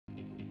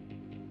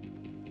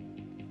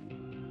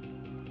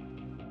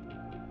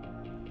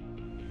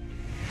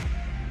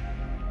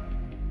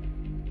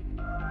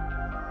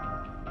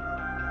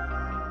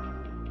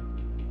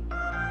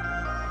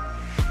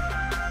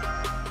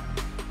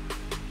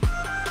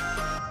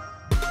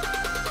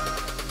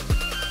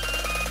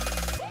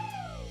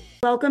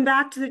Welcome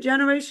back to the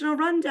generational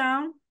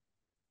rundown.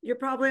 You're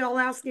probably all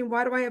asking,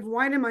 why do I have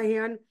wine in my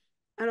hand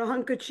and a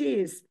hunk of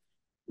cheese?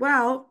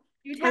 Well,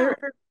 You I tell. heard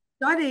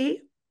a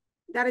study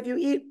that if you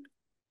eat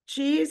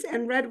cheese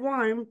and red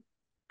wine,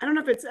 I don't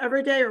know if it's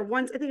every day or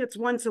once, I think it's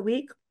once a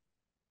week.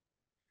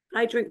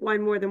 I drink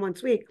wine more than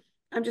once a week.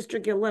 I'm just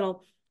drinking a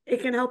little.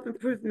 It can help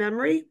improve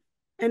memory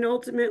and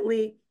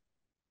ultimately,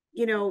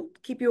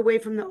 keep you away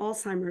from the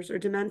Alzheimer's or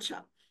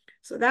dementia.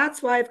 So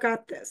that's why I've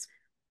got this.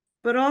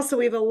 But also,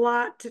 we have a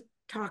lot to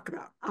talk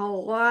about, a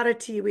lot of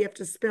tea we have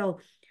to spill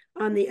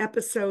on the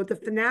episode, the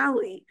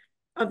finale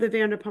of the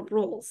Vanderpump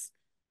Rules.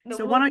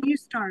 So why Well, don't you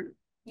start?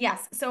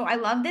 yes. So I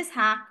love this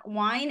hack.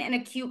 Wine and a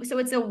cube. So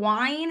it's a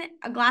wine,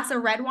 a glass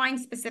of red wine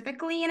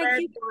specifically in a Red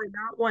cube, wine,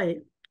 not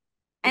white.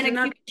 and Is a it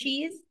not? cube of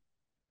cheese.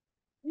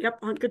 Yep,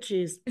 hunk of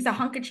cheese. It's a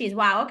hunk of cheese.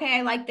 Wow. Okay.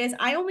 I like this.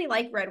 I only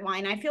like red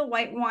wine. I feel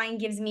white wine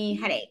gives me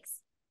headaches.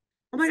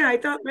 Oh my So God, I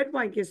thought red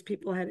wine gives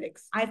people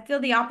headaches. I feel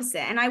the opposite.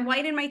 And I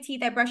whiten my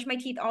teeth. I brush my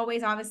teeth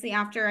always, obviously,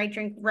 after I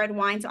drink red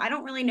wine. So I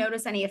don't really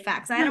notice any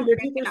effects. I Yeah, don't your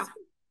drink teeth enough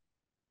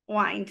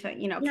wine to,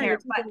 yeah, care. your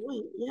teeth But are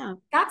white. Yeah,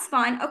 that's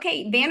fun.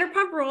 Okay,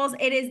 Vanderpump Rules.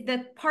 It is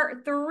the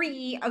part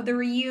three of the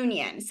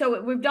reunion.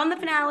 So we've done the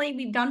finale.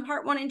 We've done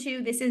part one and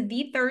two. This is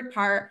the third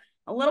part.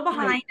 A little right.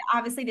 behind.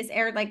 Obviously, this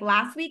aired like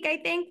last week, I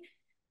think.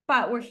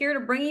 But we're here to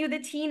bring you the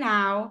tea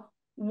now.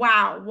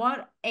 Wow,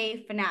 what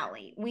a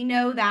finale. We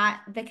know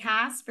that the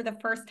cast, for the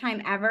first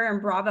time ever in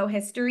Bravo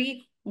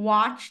history,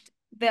 watched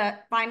the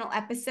final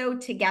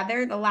episode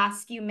together, the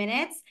last few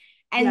minutes.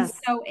 And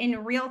Yes. so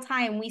in real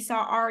time, we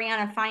saw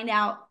Ariana find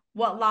out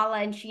what Lala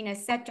and Sheena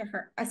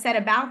said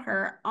about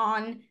her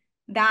on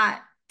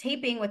that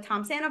taping with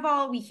Tom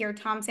Sandoval. We hear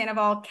Tom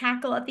Sandoval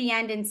cackle at the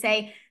end and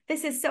say,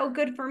 "This is so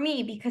good for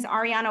me," because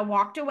Ariana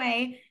walked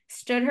away,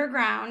 stood her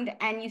ground,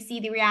 and you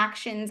see the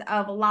reactions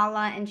of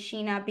Lala and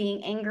Sheena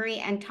being angry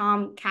and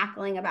Tom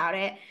cackling about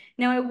it.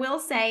 Now, I will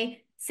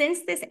say,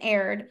 since this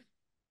aired,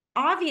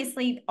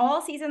 obviously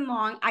all season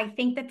long, I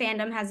think the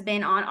fandom has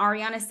been on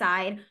Ariana's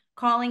side,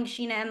 calling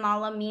Sheena and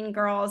Lala mean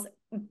girls,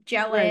 Right,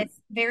 jealous,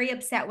 very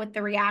upset with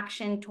the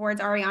reaction towards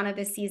Ariana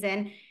this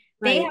season.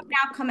 They right. have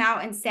now come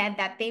out and said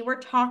that they were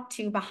talked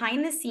to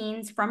behind the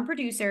scenes from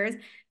producers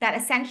that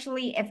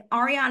essentially, if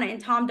Ariana and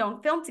Tom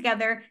don't film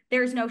together,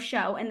 there's no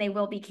show and they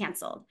will be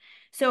canceled.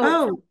 So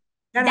Oh,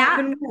 that that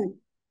happened when?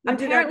 When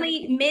did that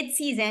apparently happen?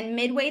 mid-season,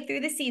 midway through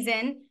the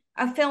season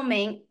of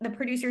filming, the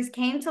producers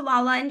came to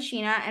Lala and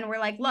Sheena and were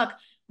like, "Look,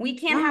 we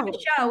can't have a Oh,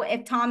 show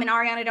if Tom and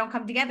Ariana don't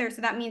come together.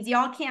 So that means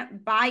y'all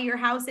can't buy your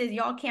houses,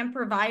 y'all can't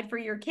provide for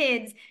your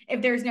kids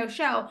if there's no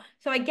show."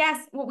 So I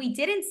guess what we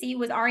didn't see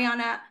was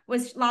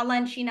Lala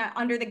and Sheena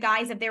under the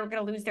guise of they were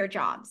going to lose their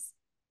jobs.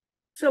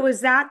 so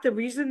is that the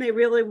reason they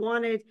really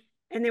wanted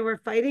and they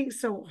were fighting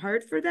so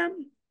hard for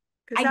them?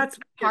 Because I that's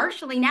weird.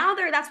 partially now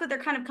that's what they're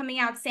kind of coming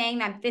out saying,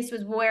 that this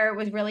was where it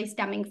was really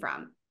stemming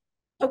from.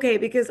 Okay,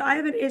 because I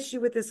have an issue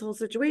with this whole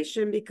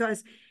situation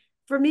because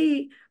for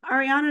me,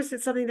 Ariana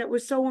said something that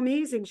was so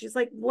amazing. She's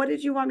like, "What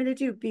did you want me to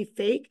do? Be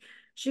fake?"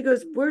 She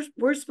goes,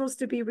 "We're supposed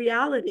to be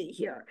reality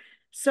here."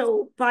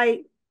 So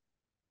by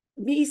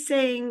me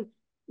saying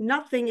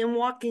nothing and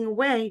walking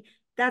away,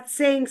 that's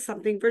saying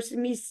something versus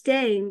me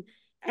staying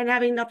and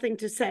having nothing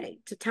to say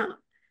to Tom.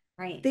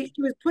 Right. She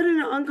was put in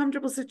an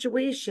uncomfortable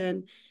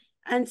situation,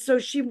 and so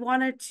she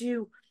wanted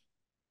to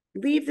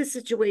leave the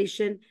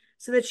situation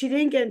so that she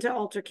didn't get into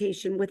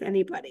altercation with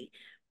anybody.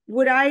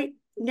 What I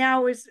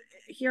now is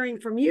hearing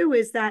from you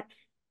is that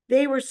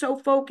they were so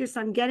focused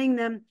on getting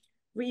them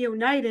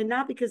reunited,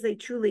 not because they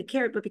truly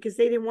cared, but because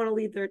they didn't want to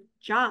leave their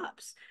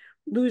jobs,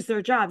 lose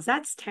their jobs.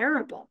 That's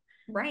terrible.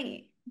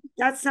 Right.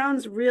 That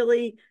sounds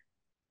really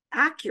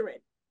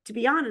accurate, to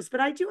be honest.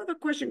 But I do have a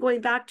question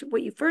going back to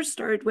what you first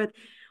started with.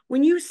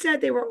 When you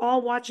said they were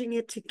all watching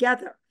it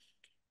together,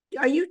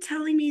 are you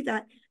telling me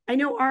that I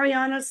know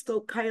Ariana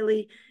told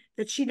Kylie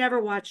that she never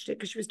watched it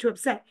because she was too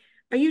upset?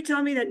 Are you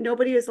telling me that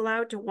nobody is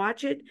allowed to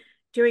watch it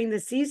during the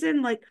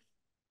season? Like,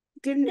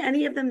 didn't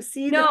any of them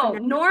see the No,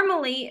 finale?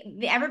 normally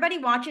everybody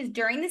watches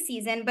during the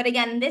season, but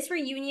again, this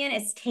reunion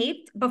is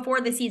taped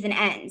before the season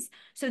ends.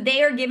 So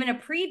they are given a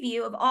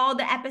preview of all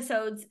the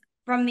episodes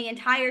from the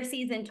entire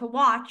season to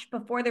watch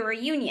before the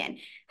reunion.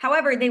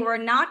 However, they were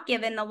not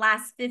given the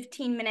last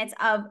 15 minutes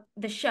of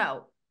the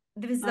show.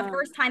 This is the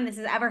first time this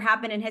has ever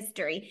happened in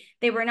history.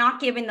 They were not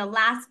given the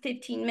last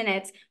 15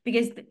 minutes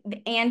because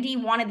Andy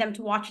wanted them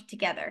to watch it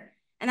together.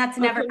 And that's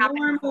never Okay,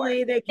 happened before.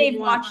 normally they can They've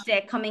watch. watched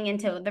it coming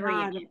into the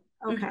reunion.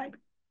 Mhm. Okay,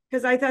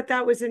 because I thought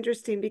that was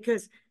interesting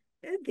because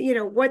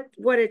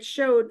what it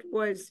showed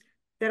was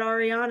that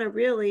Ariana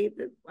really.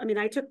 I mean,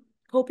 I took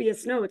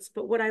copious notes,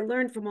 but what I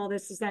learned from all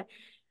this is that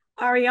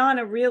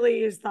Ariana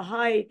really is the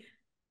high.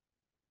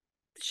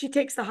 She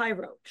takes the high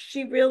road.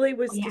 She really Oh,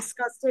 was yeah.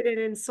 disgusted and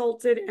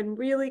insulted and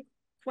really,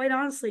 quite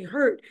honestly,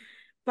 hurt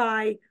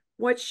by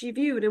what she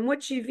viewed. And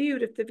what she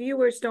viewed, if the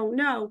viewers don't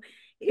know,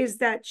 is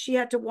that she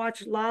had to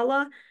watch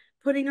Lala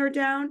putting her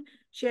down.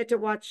 She had to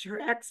watch her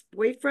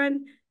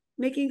ex-boyfriend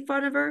making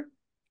fun of her.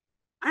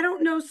 I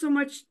don't know so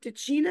much. Did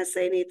Sheena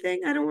say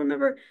anything? I don't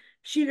remember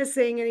Sheena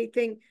saying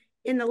anything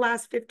in the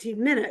last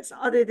 15 minutes,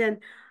 other than,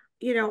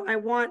 I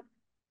want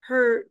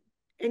her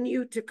and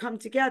you to come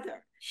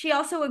together. She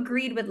also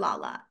agreed with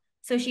Lala.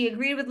 So she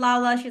agreed with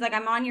Lala. She's like,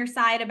 I'm on your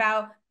side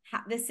about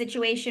this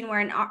situation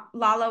where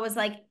Lala was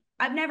like,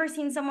 I've never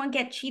seen someone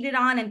get cheated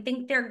on and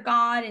think they're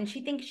God, and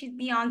she thinks she's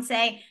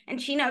Beyonce. And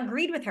Sheena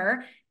agreed with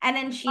her. And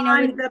then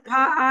Sheena was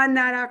On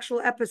that actual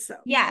episode.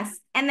 yes.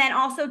 And then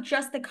also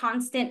just the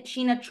constant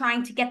Sheena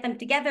trying to get them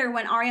together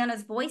when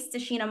Ariana's voiced to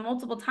Sheena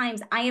multiple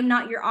times, I am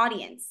not your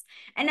audience.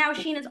 And now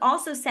Sheena's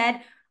also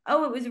said,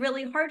 oh, it was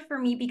really hard for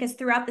me because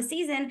throughout the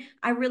season,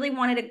 I really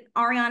wanted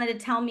Ariana to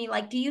tell me,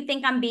 like, do you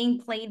think I'm being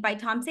played by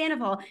Tom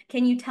Sandoval?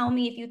 Can you tell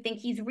me if you think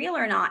he's real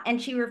or not?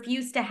 And she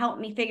refused to help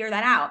me figure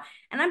that out.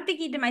 And I'm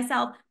thinking to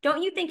myself,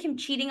 don't you think him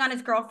cheating on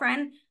his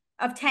girlfriend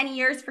of 10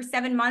 years for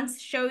 7 months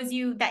shows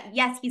you that,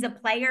 yes, he's a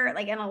player,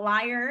 like, and a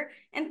liar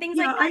and things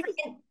like that?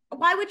 And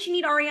why would she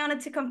need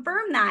Ariana to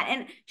confirm that?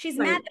 And she's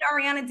mad that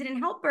Ariana didn't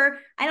help her.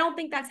 I don't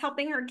think that's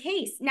helping her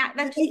case. Now,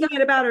 that's just making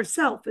it about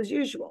herself as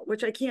usual,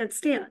 which I can't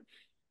stand.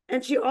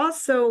 And she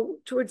also,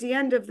 towards the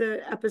end of the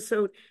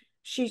episode,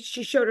 she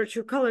showed her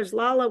true colors.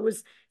 Lala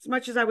was, as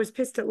much as I was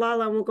pissed at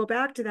Lala, and we'll go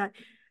back to that,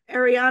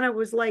 Ariana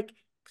was like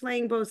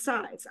playing both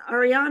sides.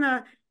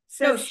 Ariana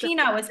says, no,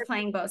 Sheena was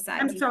playing both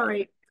sides.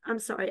 I'm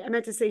sorry. I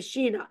meant to say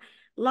Sheena.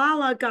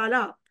 Lala got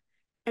up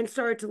and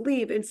started to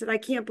leave and said, I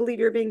can't believe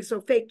you're being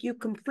so fake. You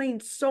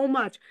complained so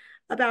much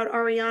about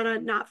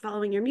Ariana not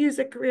following your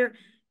music career,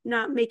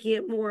 not making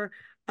it more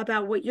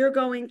about what you're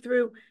going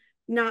through,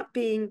 not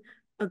being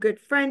a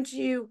good friend to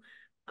you,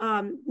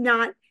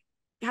 not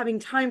having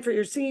time for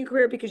your singing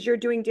career because you're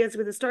doing Dance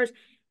with the Stars.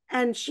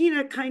 And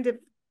Sheena kind of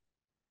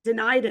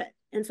denied it.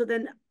 And so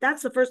then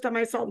that's the first time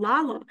I saw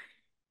Lala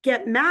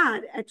get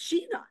mad at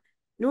Sheena.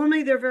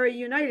 Normally they're very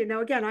united.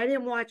 Now, again, I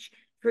didn't watch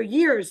for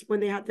years when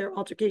they had their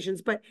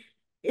altercations, but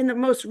in the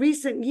most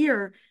recent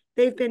year,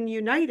 they've been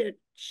united,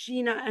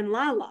 Sheena and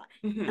Lala.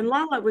 Mm-hmm. And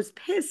Lala was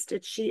pissed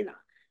at Sheena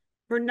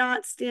for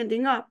not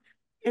standing up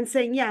and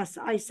saying, yes,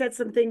 I said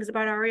some things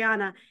about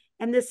Ariana,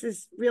 and this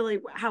is really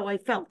how I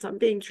felt. I'm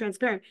being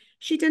transparent.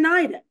 She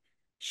denied it.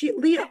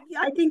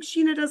 I think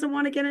Sheena doesn't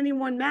want to get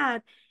anyone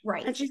mad.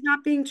 Right. And she's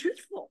not being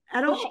truthful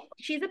at all.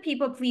 She's a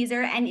people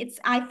pleaser. And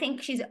I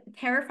think she's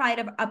terrified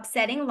of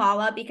upsetting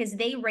Lala because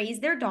they raise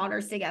their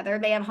daughters together.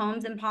 They have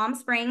homes in Palm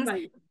Springs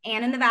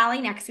and in the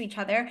Valley next to each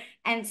other.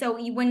 And so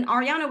when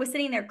Ariana was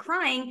sitting there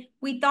crying,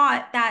 we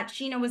thought that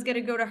Sheena was going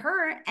to go to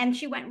her, and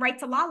she went right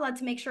to Lala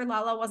to make sure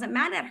Lala wasn't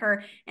mad at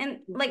her. And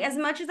like, as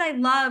much as I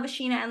love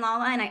Sheena and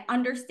Lala and I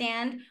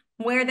understand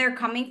where they're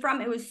coming from,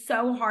 it was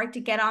so hard to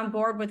get on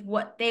board with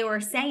what they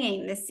were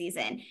saying this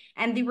season.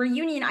 And the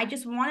reunion, I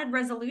just wanted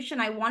resolution.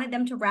 I wanted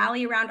them to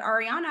rally around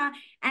Ariana.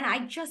 And I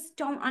just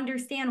don't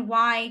understand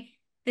why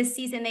this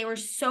season they were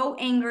so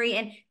angry.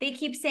 And they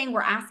keep saying,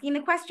 we're asking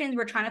the questions,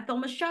 we're trying to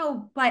film a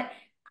show. But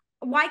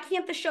why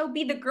can't the show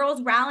be the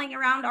girls rallying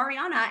around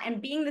Ariana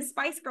and being the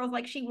Spice Girls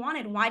like she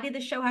wanted? Why did the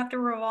show have to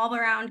revolve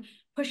around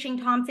pushing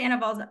Tom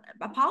Sandoval's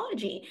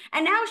apology?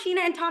 And now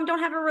Sheena and Tom don't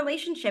have a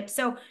relationship.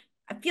 So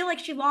I feel like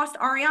she lost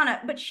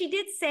Ariana, but she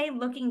did say,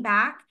 looking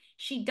back,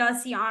 she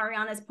does see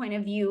Ariana's point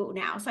of view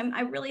now. So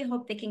I really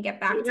hope they can get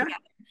back together.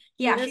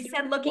 Yeah, she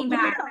said looking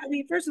back. I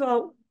mean, first of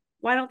all,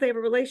 why don't they have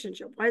a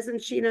relationship? Why doesn't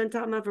Sheena and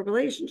Tom have a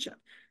relationship?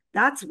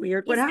 That's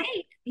weird. What happened?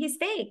 He's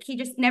fake. He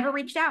just never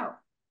reached out.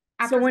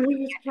 So when he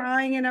was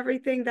crying and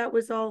everything, that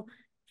was all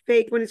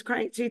fake when he's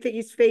crying. So you think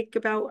he's fake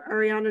about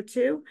Ariana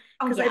too?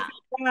 Because I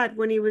feel bad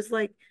when he was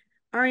like,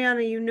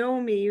 Ariana, you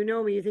know me.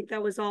 You think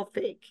that was all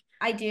fake?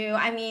 I do.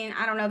 I mean,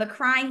 I don't know. The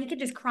crying, he could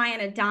just cry on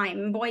a dime,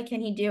 and boy,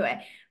 can he do it.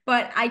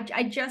 But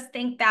I just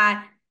think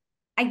that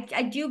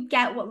I do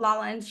get what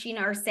Lala and Sheena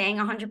are saying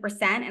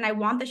 100%. And I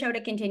want the show to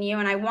continue,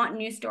 and I want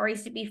new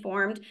stories to be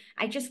formed.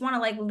 I just want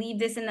to like leave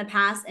this in the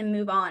past and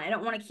move on. I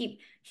don't want to keep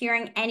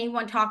hearing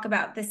anyone talk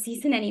about this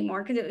season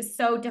anymore because it was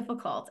so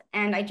difficult.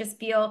 And I just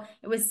feel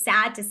it was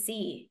sad to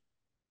see.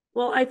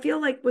 Well, I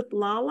feel like with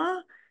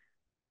Lala,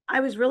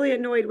 I was really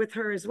annoyed with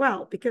her as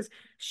well because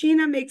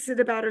Sheena makes it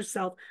about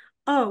herself.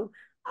 Oh,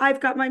 I've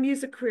got my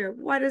music career.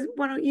 Why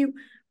don't you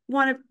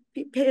want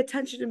to pay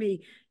attention to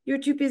me? You're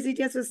too busy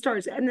dancing with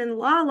stars. And then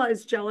Lala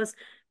is jealous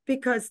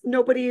because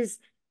nobody is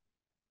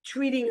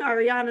treating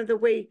Ariana the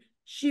way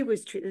she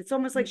was treated. It's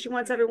almost like she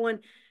wants everyone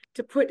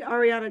to put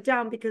Ariana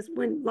down because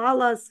when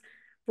Lala's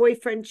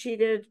boyfriend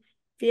cheated,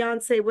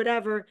 fiance,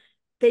 whatever,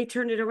 they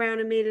turned it around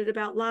and made it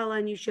about Lala,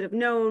 and you should have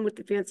known with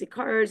the fancy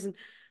cars and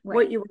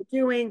what you were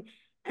doing.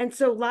 And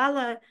so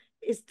Lala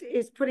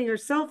is putting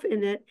herself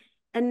in it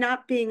and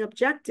not being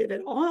objective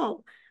at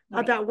all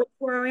about what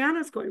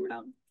Ariana's going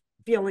around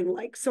feeling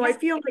like. So I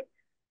feel like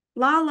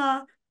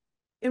Lala,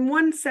 in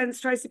one sense,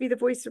 tries to be the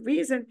voice of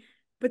reason,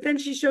 but then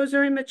she shows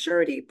her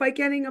immaturity by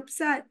getting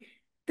upset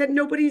that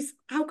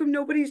how come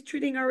nobody's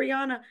treating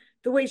Ariana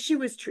the way she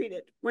was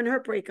treated when her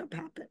breakup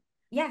happened?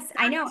 Yes,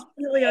 I know. It's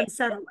really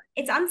unsettling.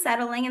 It's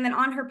unsettling. And then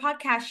on her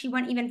podcast, she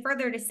went even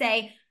further to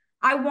say,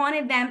 I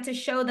wanted them to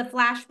show the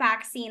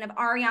flashback scene of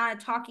Ariana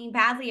talking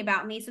badly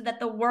about me so that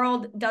the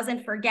world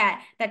doesn't forget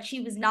that she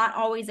was not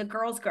always a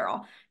girl's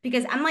girl.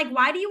 Because I'm like,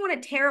 why do you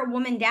want to tear a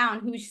woman down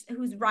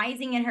who's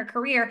rising in her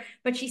career?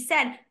 But she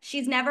said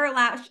she's never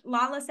allowed,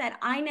 Lala said,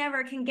 I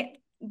never can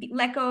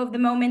let go of the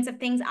moments of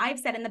things I've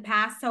said in the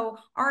past. So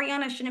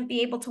Ariana shouldn't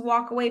be able to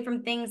walk away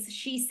from things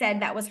she said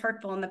that was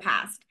hurtful in the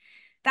past.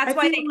 That's I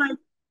why feel they, like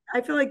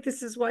I feel like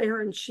this is why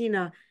her and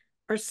Sheena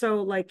are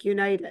so like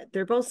united.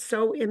 They're both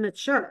so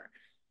immature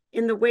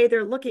in the way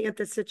they're looking at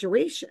the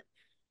situation.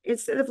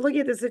 Instead of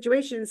looking at the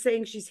situation and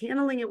saying she's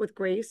handling it with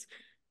grace,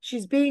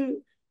 she's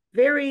being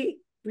very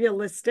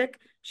realistic.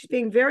 She's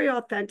being very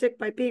authentic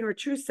by being her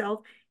true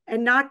self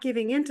and not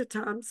giving in to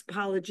Tom's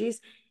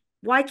apologies.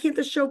 Why can't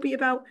the show be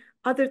about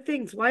other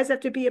things? Why does it have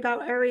to be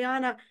about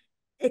Ariana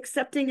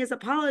accepting his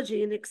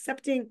apology and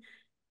accepting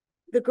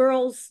the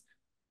girls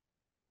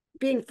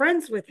being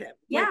friends with him? Like,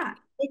 yeah. it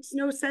makes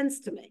no sense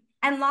to me.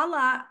 And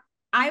Lala,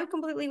 I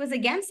completely was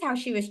against how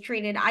she was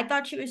treated. I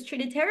thought she was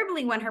treated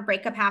terribly when her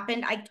breakup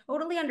happened. I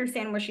totally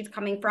understand where she's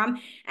coming from.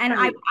 And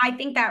Right. I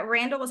think that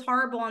Randall was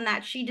horrible and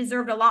that she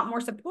deserved a lot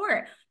more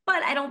support.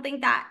 But I don't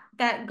think that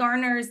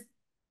garners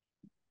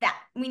that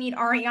we need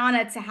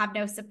Ariana to have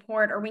no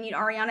support, or we need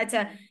Ariana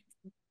to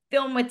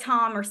film with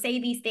Tom or say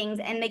these things.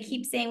 And they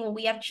keep saying, well,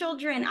 we have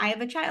children, I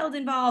have a child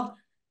involved.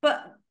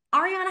 But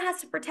Ariana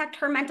has to protect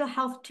her mental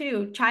health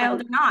too, child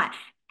Right. or not.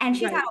 And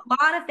she's had Right.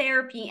 a lot of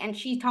therapy, and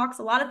she talks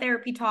a lot of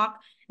therapy talk,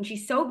 and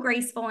she's so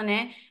graceful in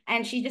it.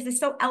 And she just is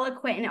so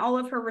eloquent in all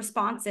of her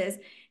responses.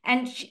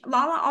 And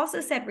Lala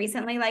also said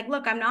recently, like,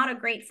 look, I'm not a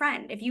great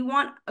friend. If you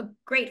want a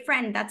great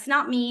friend, that's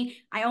not me.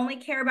 I only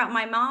care about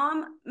my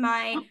mom,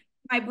 my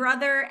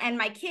brother, and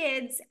my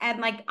kids. And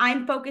like,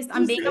 I'm focused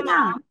on You being say a that.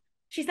 mom.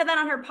 She said that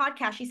on her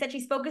podcast. She said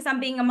she's focused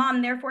on being a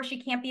mom, therefore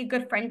she can't be a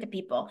good friend to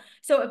people.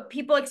 So if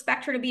people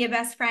expect her to be a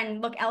best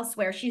friend, look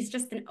elsewhere. She's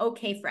just an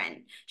okay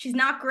friend. She's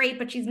not great,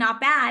 but she's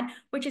not bad,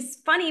 which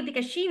is funny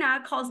because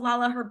Sheena calls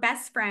Lala her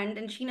best friend,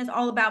 and Sheena's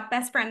all about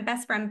best friend,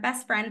 best friend,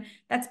 best friend.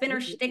 That's been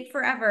her shtick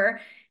forever.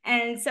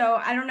 And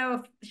so I don't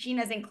know if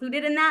Sheena's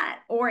included in that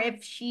or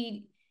if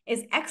she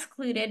is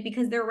excluded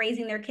because they're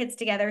raising their kids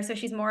together. So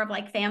she's more of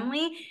like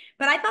family.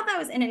 But I thought that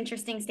was an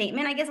interesting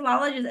statement. I guess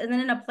Lala just isn't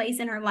in a place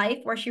in her life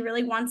where she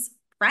really wants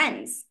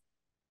friends.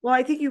 Well,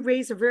 I think you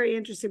raised a very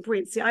interesting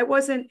point. See, I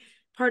wasn't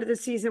part of the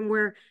season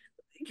where,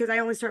 because I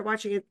only started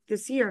watching it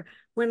this year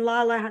when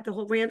Lala had the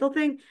whole Randall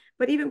thing.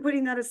 But even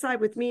putting that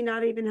aside, with me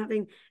not even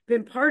having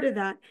been part of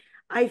that,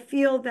 I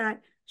feel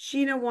that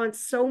Sheena wants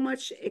so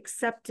much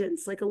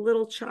acceptance, like a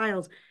little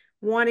child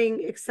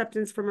wanting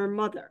acceptance from her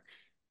mother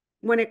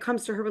when it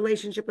comes to her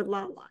relationship with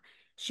Lala.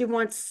 She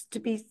wants to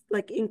be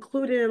like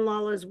included in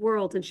Lala's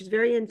world, and she's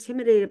very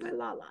intimidated by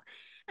Lala.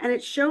 And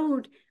it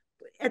showed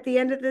at the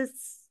end of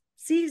this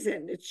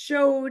season. It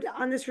showed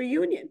on this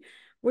reunion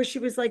where she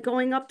was like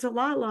going up to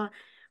Lala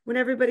when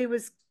everybody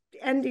was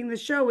ending the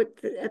show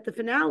at the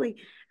finale,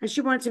 and she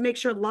wanted to make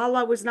sure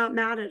Lala was not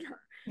mad at her.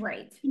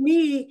 Right.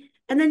 Me,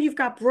 and then you've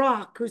got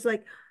Brock, who's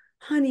like,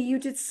 honey, you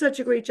did such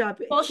a great job.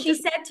 Well, He she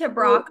just said to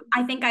Brock,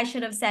 I think I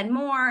should have said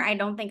more. I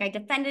don't think I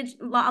defended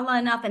Lala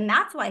enough. And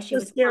that's why she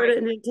so was crying scared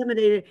and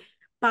intimidated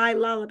by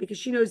Lala because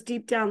she knows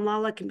deep down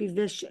Lala can be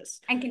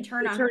vicious. and can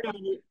turn They on turn her. on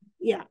you.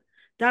 Yeah,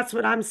 that's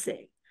what I'm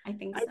saying. I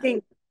think I so.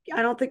 think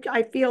I don't think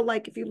I feel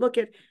like if you look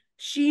at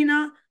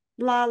Sheena,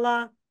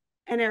 Lala,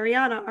 and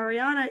Ariana,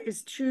 Ariana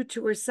is true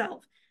to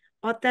herself,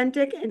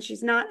 authentic, and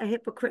she's not a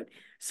hypocrite.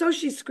 So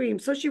she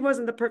screams. So she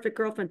wasn't the perfect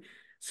girlfriend.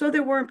 So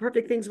there weren't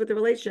perfect things with the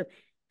relationship.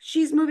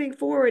 She's moving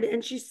forward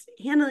and she's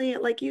handling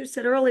it, like you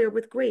said earlier,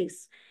 with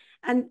grace.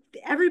 And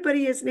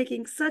everybody is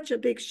making such a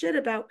big shit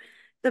about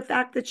the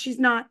fact that she's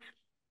not,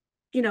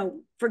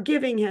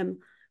 forgiving him,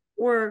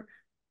 or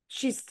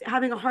she's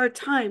having a hard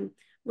time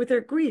with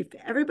her grief.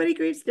 Everybody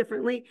grieves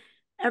differently.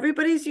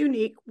 Everybody's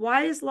unique.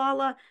 Why is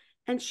Lala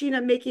and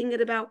Sheena making it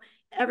about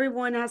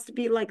everyone has to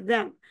be like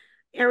them?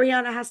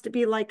 Ariana has to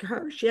be like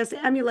her. She has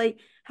to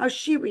emulate how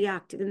she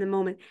reacted in the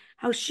moment,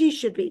 how she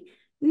should be.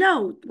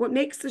 No, what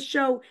makes the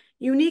show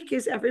unique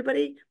is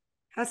everybody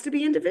has to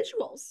be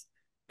individuals.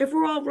 If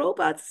we're all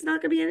robots, it's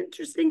not going to be an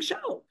interesting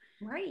show.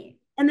 Right.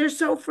 And they're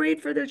so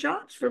afraid for their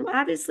jobs, from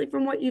obviously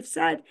from what you've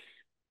said,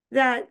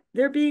 that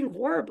they're being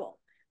horrible.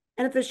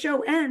 And if the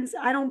show ends,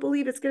 I don't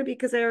believe it's going to be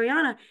because of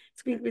Ariana.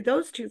 It's going to be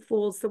those two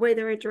fools, the way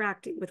they're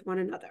interacting with one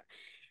another.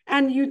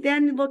 And you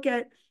then look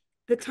at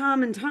the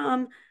Tom and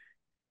Tom,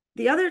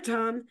 the other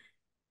Tom,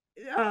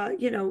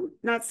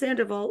 not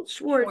Sandoval,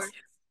 Sure. Schwartz.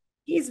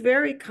 He's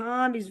very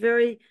calm. He's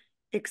very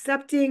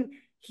accepting.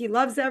 He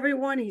loves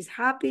everyone. He's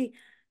happy.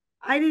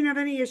 I didn't have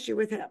any issue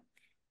with him.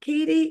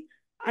 Katie,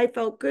 I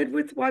felt good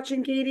with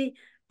watching Katie.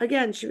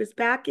 Again, she was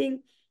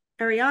backing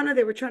Ariana.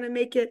 They were trying to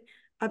make it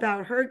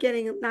about her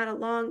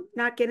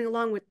not getting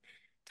along with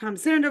Tom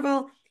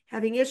Sandoval,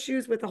 having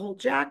issues with the whole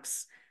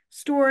Jax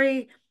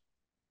story.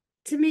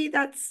 To me,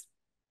 that's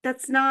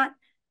not,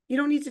 you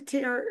don't need to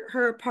tear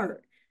her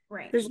apart.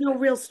 Right. There's no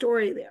real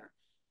story there.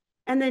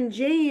 And then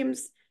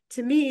James,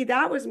 to me,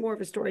 that was more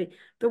of a story.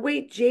 The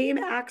way James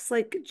acts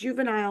like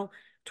juvenile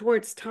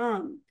towards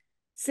Tom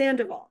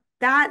Sandoval.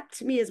 That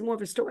to me is more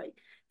of a story.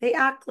 They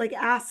act like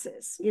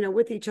asses,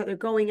 with each other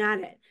going at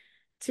it.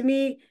 To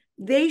me,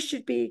 they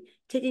should be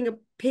taking a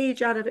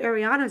page out of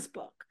Ariana's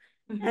book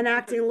and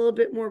acting a little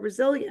bit more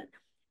resilient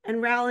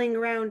and rallying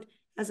around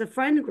as a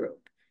friend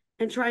group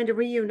and trying to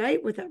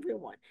reunite with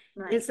everyone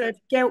instead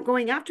of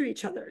going after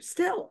each other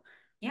still.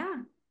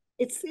 Yeah.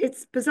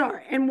 It's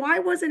bizarre. And why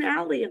wasn't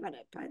Allie on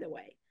it, by the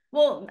way?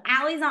 Well,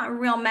 Allie's not a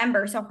real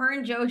member, so her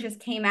and Joe just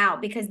came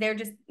out because they're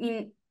just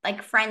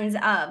like friends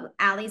of.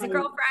 Allie's a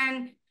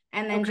girlfriend,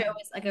 and then Joe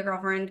is like a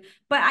girlfriend.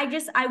 But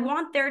I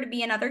want there to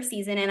be another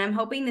season, and I'm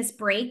hoping this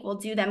break will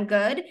do them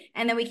good,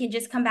 and then we can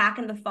just come back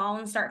in the fall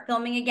and start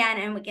filming again,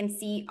 and we can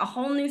see a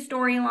whole new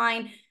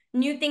storyline,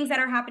 new things that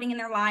are happening in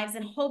their lives,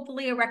 and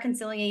hopefully a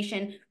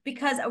reconciliation,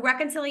 because a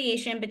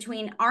reconciliation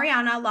between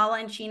Ariana, Lala,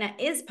 and Sheena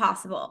is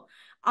possible.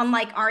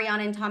 Unlike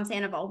Ariana and Tom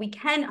Sandoval, we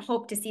can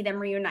hope to see them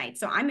reunite.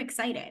 So I'm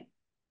excited.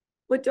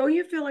 But don't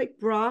you feel like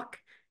Brock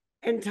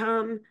and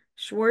Tom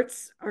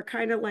Schwartz are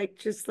kind of like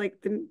just like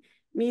the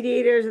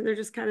mediators, and they're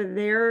just kind of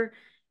there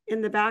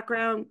in the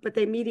background, but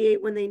they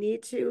mediate when they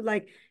need to,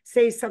 like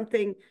say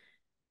something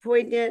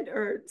poignant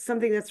or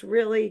something that's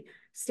really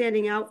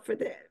standing out for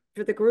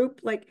the group.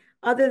 Like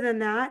other than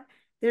that,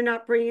 they're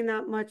not bringing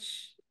that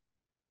much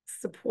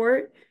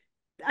support.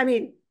 I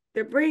mean,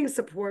 they're bringing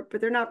support,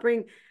 but they're not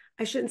bringing.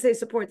 I shouldn't say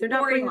support. They're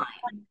not bringing.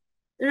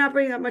 They're not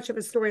bringing that much of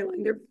a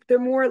storyline. They're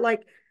more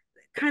like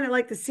kind of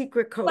like the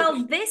secret coach.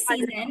 Well, this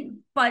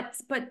season, but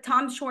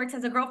Tom Schwartz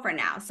has a girlfriend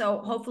now, so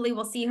hopefully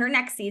we'll see her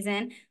next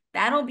season.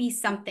 That'll be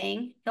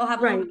something. He'll have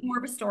a little bit more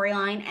of a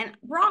storyline. And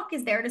Brock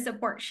is there to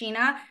support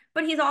Sheena,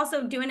 but he's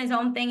also doing his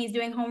own thing. He's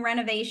doing home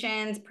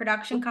renovations,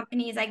 production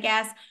companies, I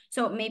guess.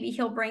 So maybe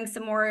he'll bring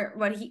some more.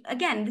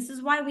 Again, this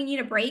is why we need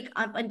a break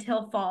up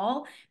until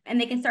fall, and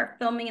they can start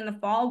filming in the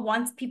fall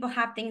once people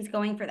have things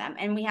going for them.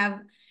 And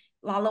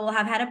Lala will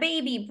have had a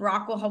baby.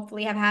 Brock will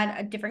hopefully have had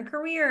a different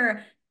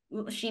career.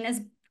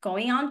 Sheena's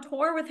going on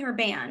tour with her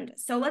band.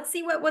 So let's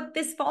see what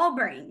this fall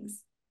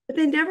brings. But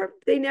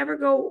they never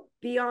go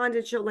beyond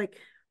and show, like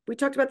we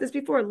talked about this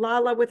before,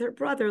 Lala with her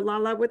brother,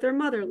 Lala with her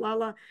mother,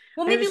 Lala.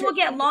 Well, maybe we'll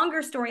get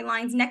longer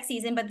storylines next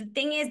season, but the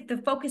thing is the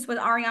focus was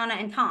Ariana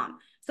and Tom.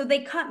 So they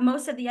cut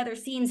most of the other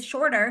scenes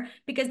shorter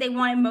because they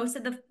wanted most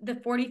of the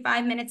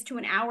 45 minutes to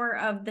an hour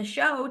of the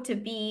show to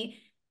be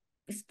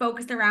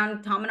focused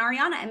around Tom and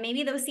Ariana, and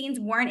maybe those scenes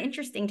weren't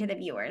interesting to the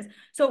viewers.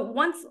 So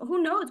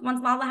who knows,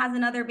 once Lala has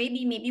another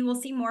baby, maybe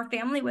we'll see more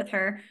family with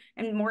her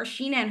and more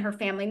Sheena and her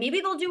family.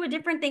 Maybe they'll do a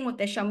different thing with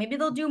this show. Maybe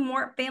they'll do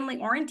more family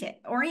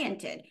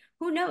oriented.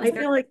 Who knows? I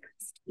feel like,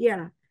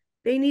 yeah,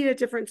 they need a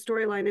different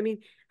storyline. I mean,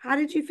 how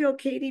did you feel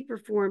Katie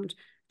performed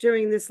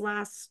during this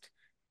last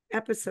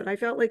episode? I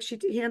felt like she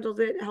handled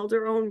it, held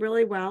her own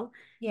really well.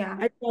 Yeah.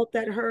 I felt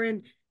that her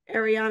and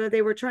Ariana,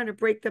 they were trying to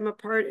break them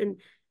apart, and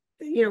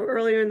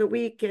earlier in the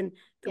week and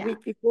the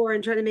week before,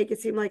 and trying to make it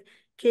seem like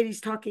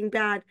Katie's talking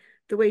bad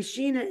the way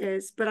Sheena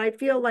is. But I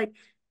feel like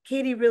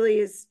Katie really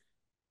has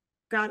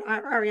got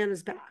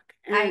Ariana's back,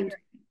 and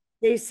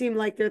they seem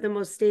like they're the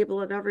most stable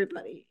of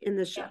everybody in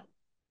the show.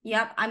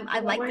 Yep.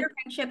 I like their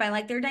friendship. I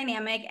like their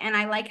dynamic. And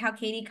I like how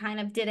Katie kind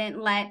of didn't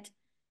let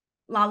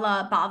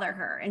Lala bother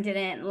her and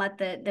didn't let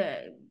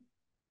the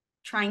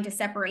trying to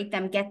separate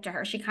them get to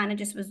her. She kind of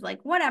just was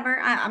like, whatever,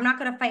 I'm not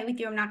going to fight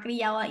with you. I'm not going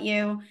to yell at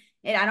you.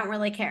 I don't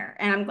really care.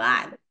 And I'm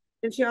glad.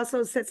 And she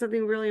also said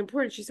something really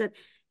important. She said,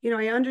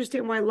 I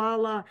understand why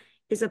Lala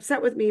is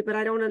upset with me, but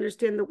I don't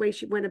understand the way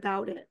she went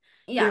about it.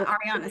 Yeah,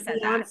 Ariana said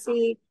Beyonce,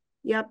 that.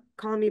 Yep,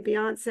 calling me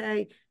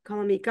Beyonce,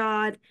 calling me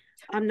God.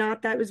 I'm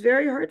not. That was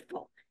very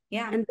hurtful.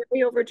 Yeah. And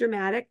very over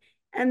dramatic.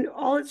 And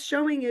all it's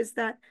showing is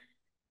that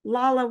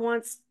Lala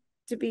wants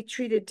to be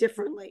treated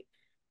differently,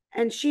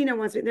 and Sheena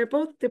wants to. They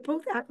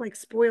both act like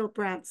spoiled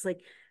brats. Like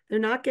they're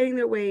not getting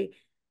their way.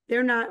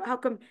 They're not. How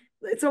come?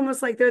 It's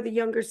almost like they're the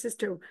younger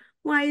sister.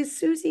 Why is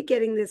Susie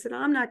getting this and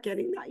I'm not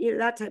getting that?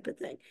 That type of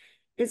thing.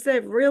 Instead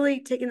of really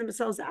taking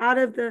themselves out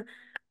of the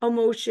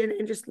emotion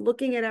and just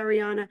looking at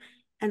Ariana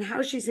and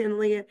how she's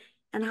handling it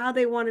and how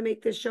they want to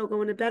make this show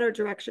go in a better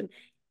direction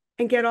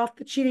and get off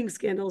the cheating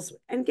scandals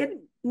and get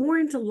more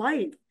into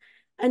life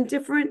and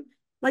different,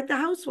 like the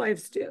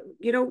housewives do.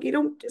 You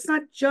don't, it's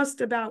not just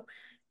about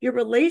your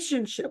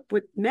relationship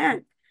with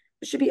men.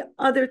 It should be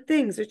other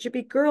things. It should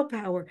be girl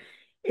power.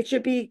 It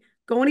should be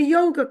going to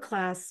yoga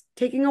class,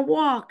 taking a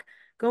walk,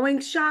 going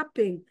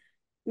shopping,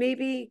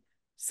 maybe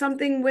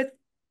something with,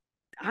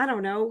 I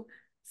don't know,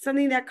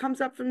 something that comes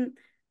up from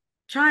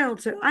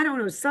childhood. I don't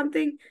know,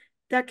 something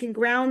that can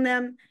ground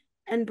them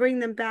and bring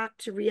them back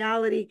to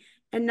reality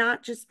and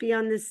not just be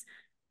on this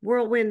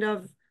whirlwind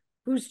of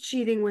who's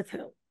cheating with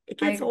who. It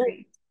gets old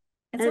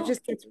and it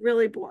just gets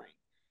really boring.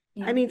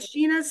 Yeah. I mean,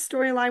 Sheena's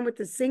storyline with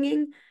the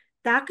singing,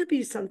 that could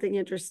be something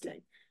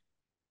interesting.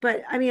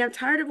 But I mean, I'm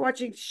tired of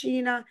watching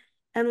Sheena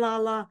and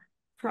Lala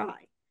cry.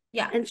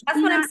 Yeah, and that's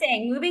what I'm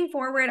saying. Moving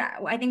forward,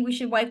 I think we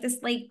should wipe the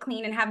slate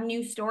clean and have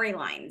new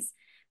storylines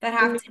that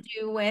have to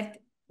do with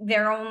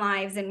their own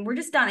lives. And we're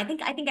just done. I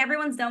think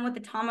everyone's done with the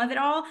Tom of it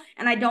all.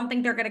 And I don't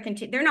think they're going to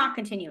continue. They're not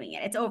continuing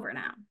it. It's over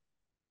now.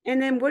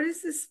 And then what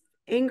is this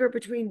anger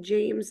between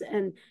James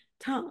and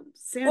Tom Well,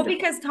 Sandoval?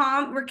 because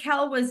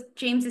Raquel was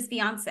James's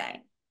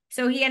fiance.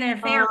 So he had an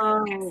affair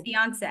with his Oh,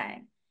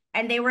 ex-fiance.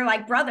 And they were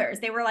like brothers.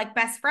 They were like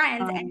best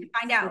friends. And to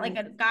find out like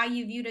so a guy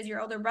you viewed as your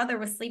older brother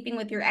was sleeping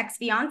with your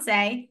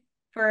ex-fiance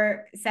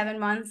for 7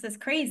 months is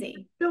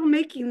crazy. still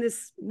making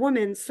this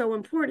woman so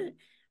important.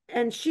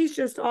 And she's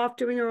just off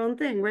doing her own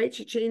thing, right?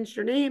 She changed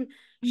her name.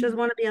 She doesn't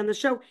want to be on the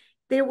show.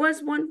 There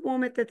was one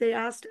moment that they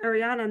asked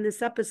Ariana on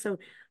this episode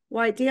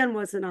why Dan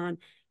wasn't on.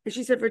 And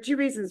she said for two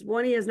reasons.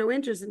 One, he has no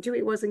interest, and two,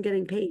 he wasn't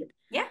getting paid.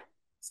 Yeah.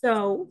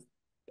 So,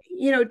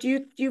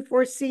 do you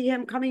foresee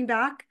him coming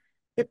back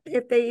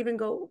if they even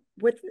go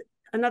with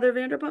another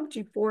Vanderpump? Do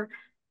you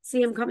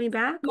foresee him coming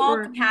back Small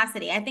or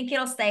capacity. I think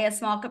it'll stay a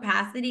small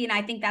capacity. And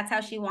I think that's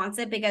how she wants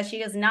it because she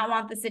does not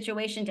want the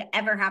situation to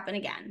ever happen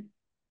again.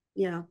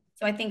 yeah?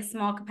 So I think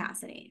small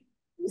capacity.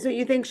 So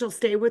you think she'll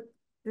stay with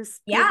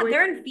this new Yeah, boy?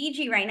 they're in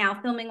Fiji right now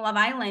filming Love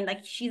Island.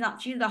 Like she's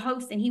the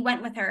host and he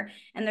went with her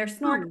and they're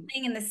Oh,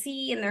 snorkeling in the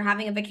sea and they're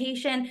having a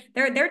vacation.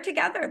 They're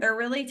together. They're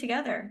really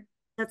together.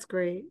 that's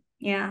great.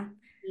 Yeah.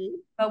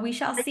 But we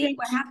shall I see think,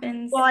 what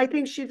happens. well, I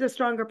think she's a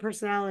stronger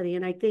personality,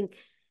 and I think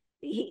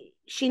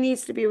she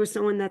needs to be with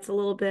someone that's a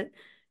little bit,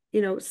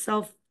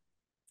 self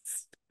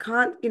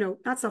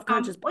not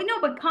self-conscious, Well, no,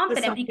 but but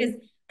confident self because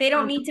they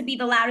don't need confident. to be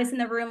the loudest in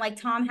the room like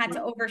Tom had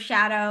to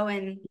overshadow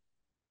and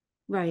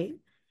Right.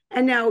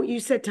 And now you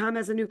said Tom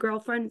has a new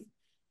girlfriend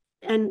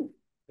and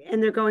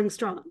they're going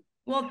strong.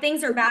 well,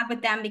 things are bad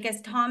with them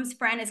because Tom's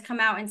friend has come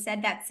out and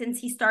said that since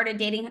he started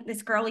dating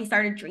this girl, he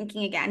started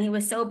drinking again. He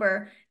was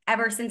sober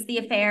ever since the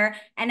affair,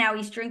 and now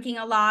he's drinking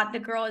a lot. The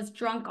girl is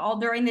drunk all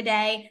during the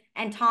day,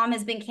 and Tom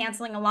has been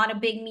canceling a lot of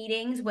big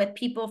meetings with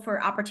people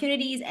for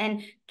opportunities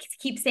and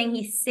keeps saying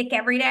he's sick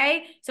every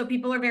day. So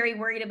people are very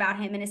worried about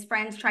him, and his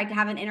friends tried to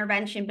have an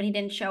intervention, but he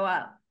didn't show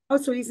up. Oh,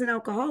 so he's an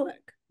alcoholic.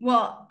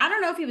 Well, I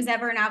don't know if he was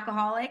ever an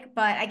alcoholic,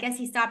 but I guess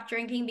he stopped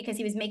drinking because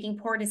he was making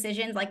poor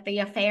decisions like the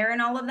affair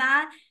and all of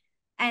that.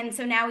 And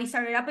so now he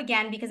started up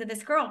again because of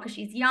this girl, because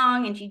she's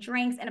young and she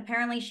drinks. And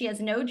apparently she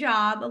has no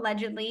job,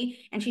 allegedly.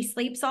 And she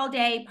sleeps all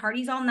day,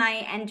 parties all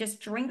night, and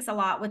just drinks a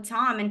lot with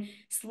Tom and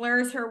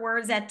slurs her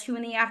words at 2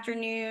 in the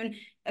afternoon,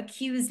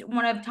 accused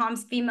one of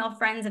Tom's female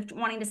friends of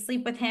wanting to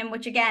sleep with him,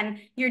 which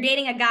again, you're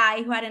dating a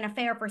guy who had an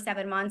affair for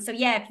 7 months. So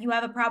yeah, if you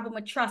have a problem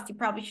with trust, you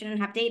probably shouldn't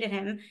have dated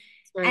him.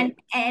 Right.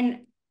 And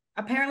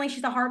apparently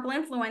she's a horrible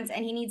influence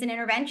and he needs an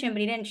intervention, but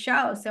he didn't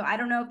show. So I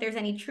don't know if there's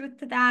any truth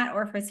to that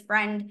or if his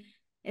friend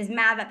is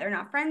mad that they're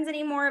not friends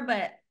anymore,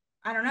 but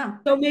I don't know.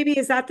 So maybe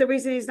is that the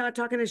reason he's not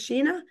talking to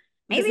Sheena?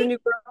 Because the Maybe new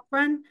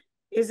girlfriend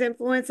is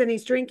influenced and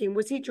he's drinking.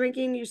 Was he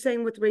drinking, you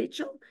saying, with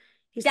Rachel?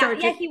 He that started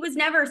yeah, drinking. he was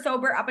never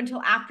sober up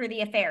until after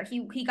the affair.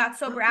 He got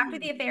sober after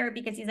the Oh. affair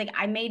because he's like,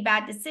 I made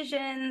bad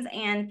decisions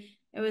and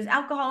it was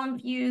alcohol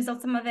infused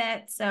on some of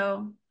it.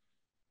 So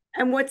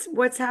And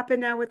what's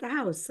happened now with the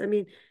house? I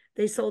mean,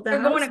 they sold the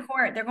they're going house. to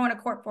court. They're going to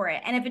court for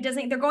it. And if it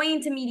doesn't, they're going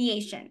into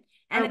mediation.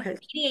 And if the Okay.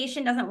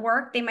 mediation doesn't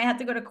work, they might have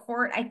to go to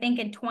court, I think,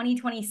 in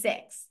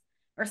 2026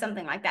 or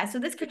something like that. So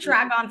this could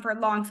drag on for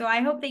long. So I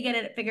hope they get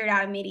it figured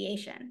out in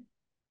mediation.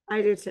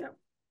 I do too.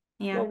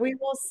 Yeah. Well, we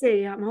will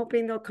see. I'm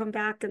hoping they'll come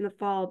back in the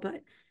fall,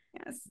 but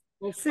Yes.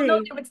 we'll Well, no,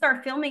 see. they would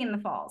start filming in the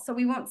fall. So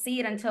we won't see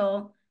it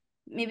until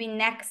maybe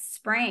next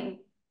spring.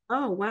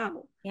 Oh,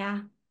 wow.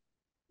 Yeah.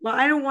 Well,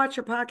 I don't watch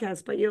her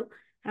podcast, but you'll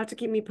have to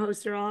keep me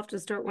posted. I'll have to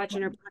start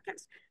watching her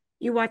podcast.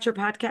 You watch her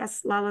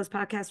podcast, Lala's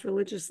podcast,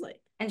 religiously.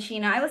 And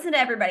Sheena, I listen to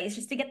everybody's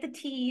just to get the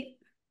tea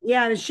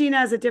Yeah, and Sheena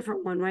has a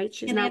different one, right?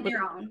 She's and they not have with.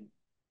 their own.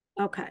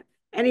 Okay.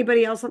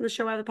 Anybody else on the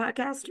show have a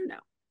podcast or no?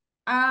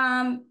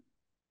 Um,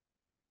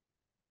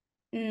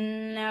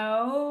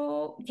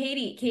 no.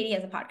 Katie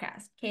has a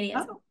podcast. Katie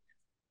has a,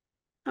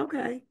 Oh,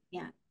 okay.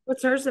 yeah.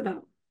 What's hers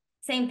about?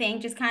 Same thing,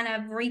 just kind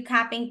of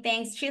recapping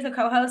things. She's a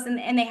co-host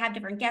and they have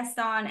different guests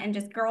on and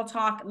just girl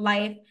talk,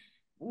 life.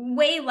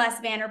 Way less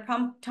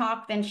Vanderpump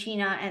talk than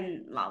Sheena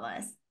and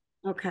Lala's.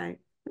 Okay.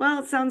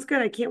 Well, it sounds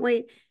good. I can't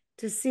wait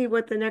to see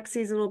what the next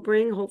season will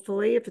bring,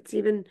 hopefully, if it's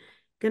even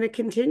going to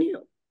continue.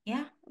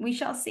 Yeah, we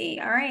shall see.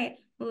 All right,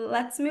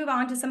 let's move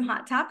on to some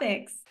hot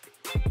topics.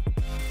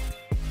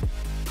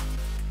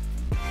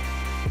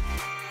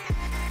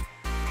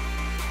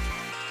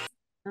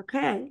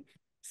 Okay.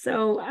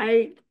 So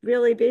I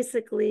really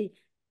basically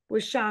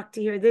was shocked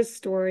to hear this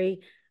story.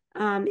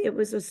 It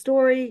was a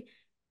story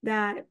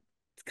that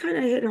kind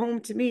of hit home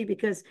to me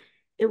because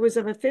it was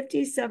of a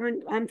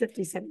 57, I'm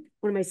 57,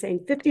 what am I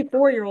saying?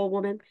 54-year-old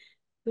woman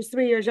who's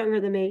 3 years younger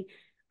than me,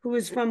 who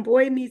was from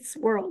Boy Meets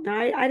World. Now,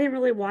 I didn't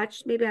really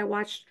watch, maybe I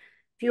watched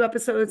a few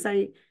episodes.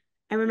 I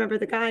remember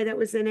the guy that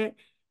was in it,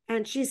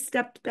 and she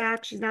stepped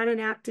back. She's not in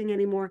acting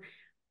anymore,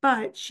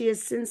 but she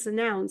has since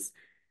announced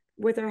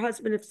with her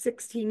husband of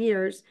 16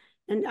 years.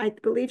 And I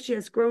believe she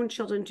has grown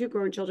children, two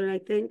grown children, I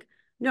think.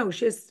 No,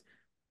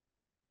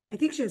 I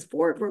think she has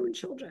four grown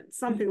children,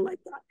 something like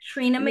that.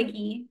 Trina I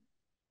mean,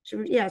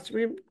 McGee. yes,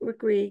 we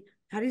agree.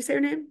 How do you say her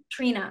name?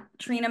 Trina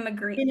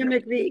McGree. Trina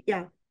McGree.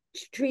 Yeah,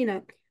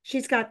 Trina.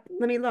 She's got,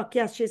 let me look.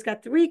 Yes, she's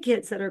got three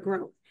kids that are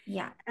grown.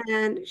 Yeah.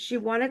 And she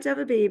wanted to have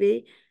a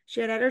baby.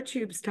 She had her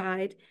tubes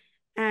tied.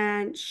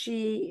 And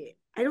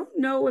I don't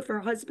know if her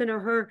husband or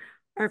her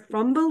are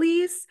from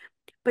Belize,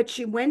 but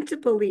she went to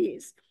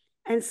Belize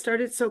and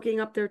started soaking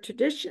up their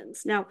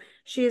traditions. Now,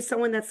 she is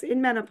someone that's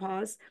in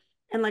menopause.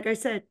 And like I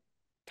said,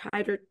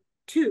 tied her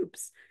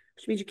tubes,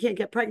 which means you can't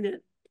get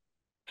pregnant.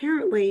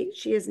 Apparently,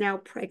 she is now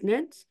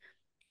pregnant.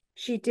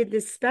 She did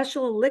this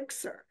special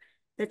elixir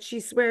that she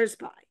swears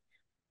by,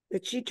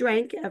 that she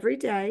drank every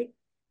day,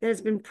 that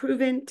has been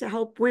proven to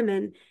help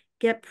women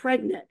get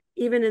pregnant,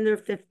 even in their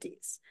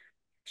 50s.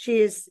 She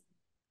is,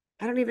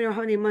 I don't even know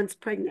how many months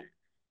pregnant.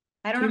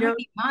 I don't Do know you how know?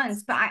 many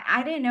months, but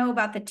I didn't know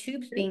about the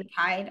tubes being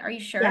tied. Are you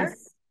sure?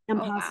 Yes, I'm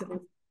Oh, positive.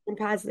 wow. I'm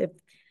positive.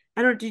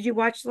 I don't, did you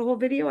watch the whole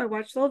video? I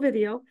watched the whole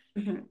video,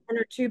 Mhm. and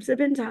her tubes have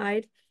been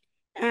tied.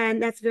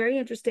 And that's very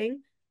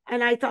interesting.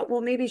 And I thought,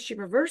 well, maybe she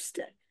reversed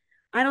it.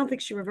 I don't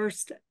think she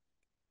reversed it.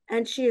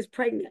 And she is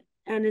pregnant,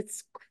 and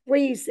it's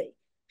crazy.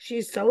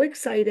 She's so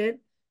excited,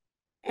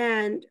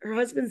 and her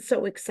husband's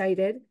so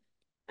excited.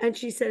 And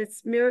she said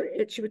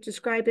she would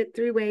describe it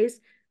three ways: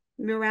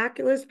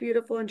 miraculous,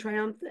 beautiful, and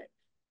triumphant.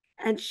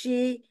 And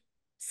she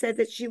said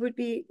that she would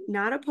be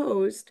not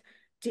opposed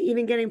to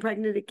even getting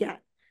pregnant again.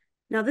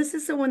 Now, this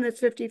is someone that's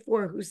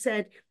 54 who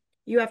said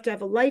you have to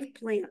have a life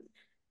plan,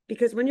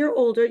 because when you're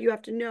older, you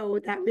have to know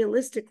that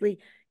realistically,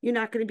 you're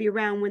not going to be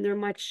around when they're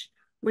much,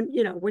 when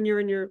you're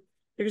in your,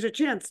 there's a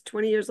chance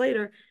 20 years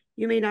later,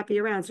 you may not be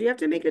around. So you have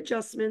to make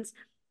adjustments.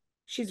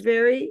 She's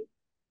very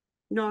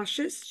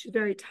nauseous. She's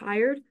very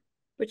tired,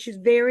 but she's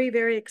very,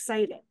 very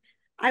excited.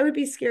 I would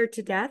be scared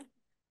to death.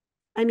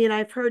 I mean,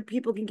 I've heard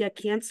people can get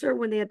cancer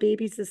when they have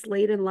babies this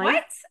late in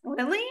life. What?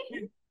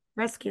 Really?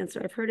 Breast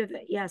cancer, I've heard of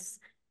it. Yes,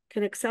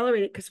 can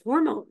accelerate it because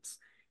hormones.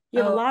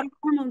 You have a Oh, lot of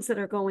hormones that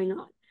are going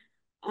on.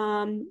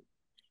 Um,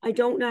 I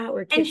don't know how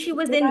her and kids she feel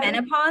was in about it.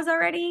 menopause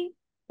already?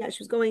 Yeah, she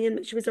was going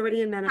in. She was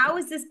already in How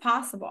menopause. is this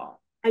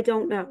possible? I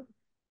don't know.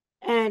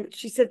 And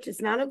she said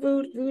it's not a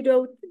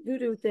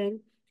voodoo thing,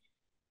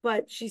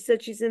 but she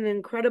said she's in an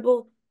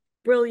incredible,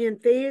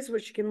 brilliant phase where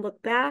she can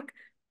look back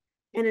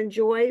and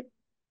enjoy,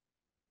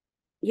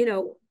 you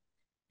know,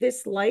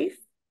 this life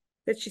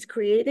that she's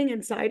creating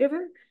inside of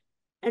her.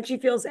 And she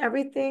feels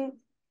everything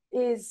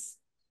is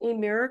a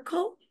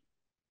miracle,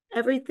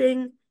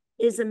 everything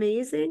is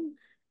amazing,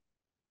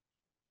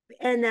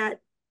 and that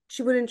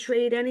she wouldn't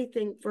trade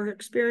anything for her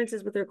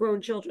experiences with her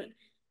grown children,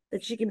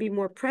 that she can be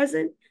more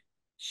present,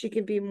 she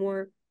can be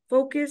more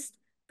focused,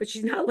 but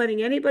she's not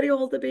letting anybody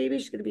hold the baby.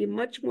 She's going to be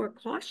much more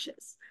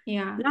cautious,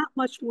 Yeah. not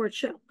much more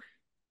chill.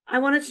 I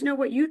wanted to know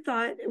what you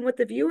thought and what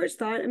the viewers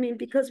thought. I mean,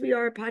 because we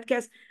are a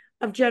podcast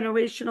of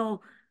generational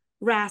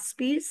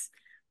raspies,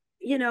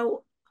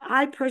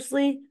 I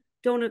personally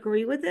don't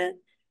agree with it.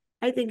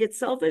 I think it's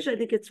selfish. I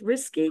think it's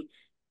risky.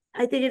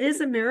 I think it is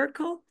a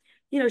miracle.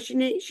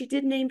 She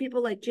did name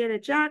people like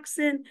Janet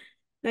Jackson,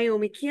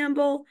 Naomi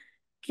Campbell,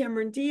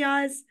 Cameron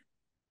Diaz.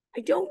 I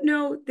don't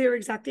know their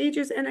exact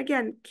ages. And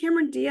again,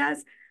 Cameron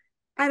Diaz,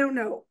 I don't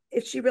know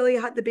if she really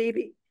had the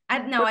baby.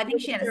 No, Or I think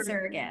she had a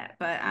surrogate,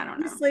 but I don't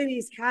know. this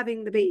lady's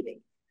having the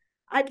baby.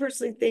 I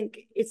personally think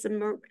it's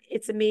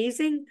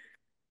amazing,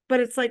 but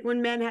it's like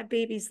when men have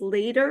babies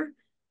later,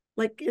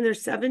 like in their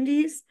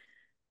 70s,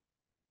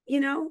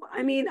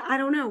 I mean, I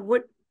don't know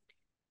what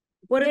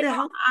are You the know,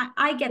 health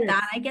I get that.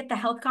 risks? I get the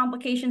health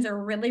complications are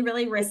really,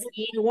 really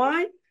risky.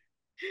 Why?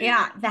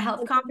 Yeah, the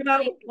health And what about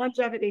complications.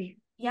 longevity?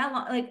 Yeah,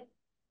 like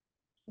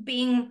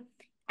being,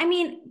 I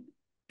mean,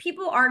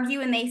 people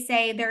argue and they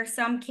say there are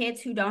some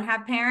kids who don't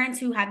have parents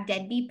who have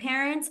deadbeat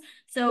parents.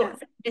 So Yes.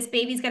 this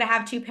baby's going to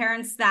have two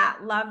parents that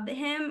love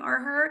him or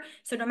her.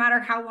 So no matter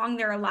how long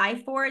they're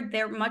alive for,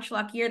 they're much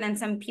luckier than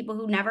some people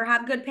who never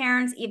have good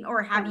parents even,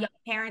 or have Right. young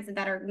parents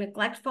that are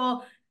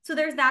neglectful. So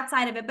there's that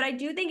side of it. But I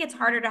do think it's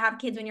harder to have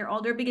kids when you're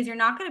older because you're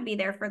not going to be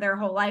there for their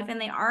whole life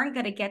and they aren't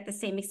going to get the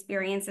same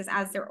experiences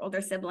as their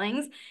older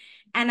siblings.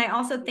 And I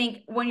also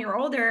think when you're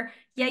older,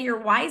 yeah, you're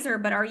wiser,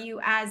 but are you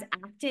as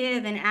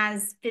active and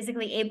as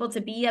physically able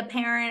to be a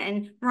parent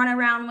and run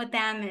around with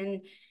them?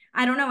 And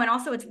I don't know. And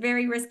also, it's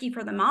very risky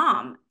for the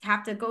mom to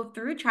have to go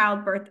through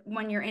childbirth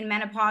when you're in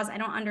menopause. I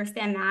don't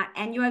understand that.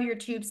 And you have your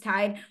tubes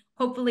tied.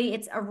 Hopefully,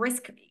 it's a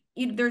risk.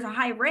 There's a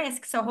high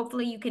risk. So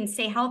hopefully, you can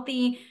stay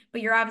healthy, but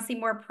you're obviously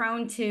more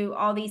prone to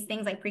all these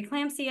things like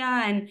preeclampsia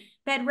and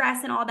bed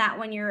rest and all that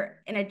when you're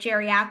in a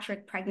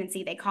geriatric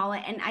pregnancy, they call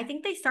it. And I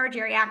think they start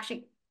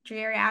geriatric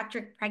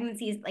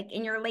pregnancies like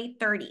in your late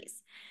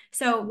 30s.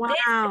 So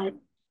Wow.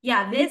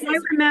 yeah, Because this is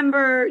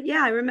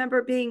I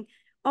remember being,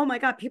 oh my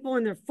God, people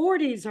in their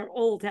 40s are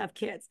old to have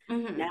kids. Now,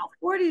 mhm.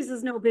 40s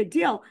is no big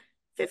deal.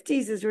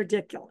 50s is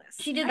ridiculous.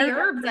 She did I the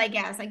remember herbs, I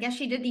guess. I guess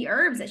she did the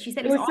herbs that she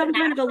said it it was was all some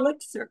kind of natural.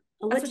 That's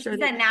what elixir she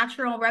that said,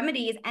 natural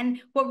remedies. And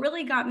what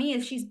really got me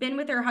is she's been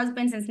with her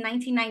husband since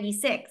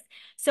 1996.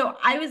 So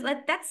I was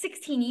like, that's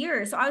 16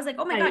 years. So I was like,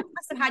 oh my God, right. you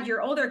must have had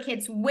your older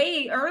kids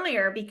way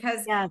earlier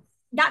because Yeah.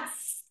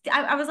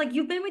 I was like,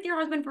 you've been with your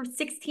husband for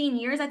 16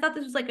 years. I thought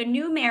this was like a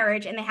new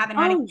marriage and they haven't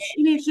had a Oh, kid.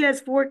 she means she has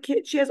 4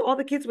 kids. She has all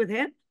the kids with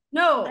him.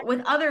 No, with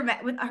with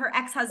her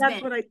That's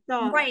ex-husband. what I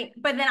thought. Right.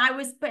 But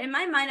in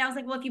my mind, I was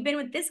like, well, if you've been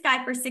with this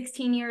guy for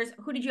 16 years,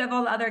 who did you have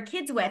all the other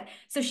kids with?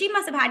 So she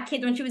must have had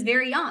kids when she was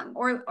very young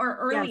or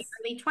Yes.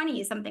 early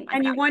 20s, something like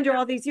And that. you wonder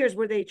all these years,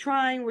 were they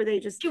trying? Were they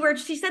just,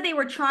 She said they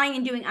were trying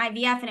and doing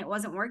IVF and it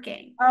wasn't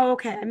working. oh,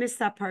 okay, I missed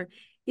that part.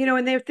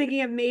 And they're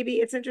thinking of maybe,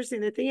 it's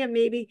interesting, they're thinking of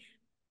maybe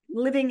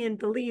living in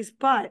Belize,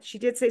 but she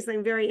did say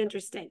something very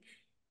interesting.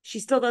 She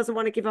still doesn't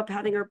want to give up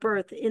having her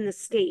birth in the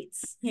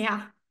States.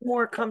 Yeah.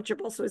 More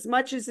comfortable. So as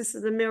much as this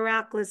is a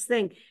miraculous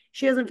thing,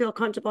 she doesn't feel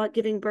comfortable at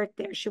giving birth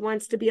there. She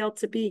wants to be able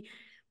to be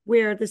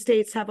where the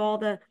States have all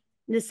the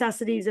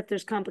necessities if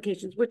there's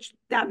complications, which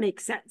that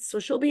makes sense. So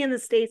she'll be in the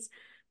States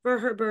for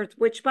her birth,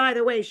 which by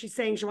the way, she's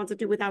saying she wants to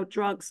do without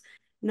drugs,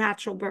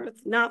 natural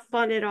birth. Not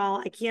fun at all.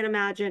 I can't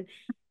imagine.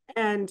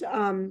 And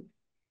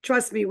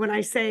trust me, when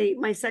I say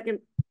my second,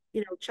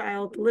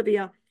 child,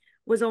 Olivia,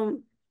 was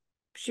on,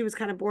 she was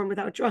kind of born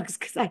without drugs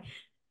because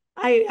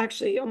I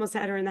actually almost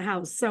had her in the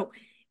house. So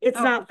it's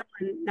Oh, not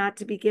fun not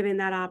to be given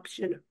that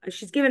option.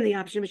 She's given the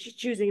option, but she's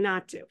choosing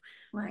not to.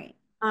 right.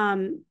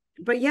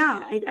 But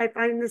yeah, I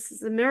find this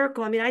is a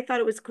miracle. I mean, I thought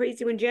it was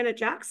crazy when Janet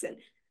Jackson,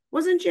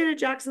 wasn't Janet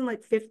Jackson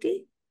like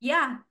 50?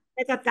 Yeah.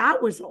 I thought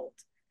that was old.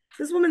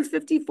 This woman's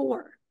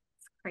 54.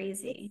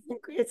 Crazy.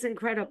 It's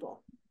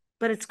incredible,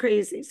 but it's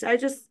crazy. So I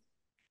just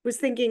was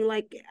thinking,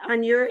 like,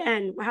 on your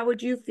end, how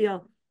would you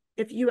feel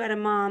if you had a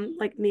mom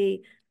like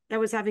me that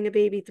was having a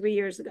baby 3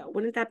 years ago?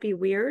 Wouldn't that be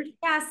weird?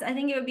 Yes, I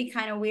think it would be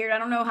kind of weird. I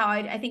don't know how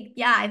I think,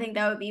 yeah, I think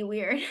that would be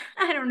weird.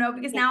 I don't know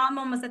because Yeah, now I'm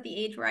almost at the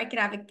age where I could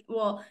have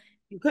well,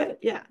 you could,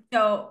 yeah.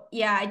 so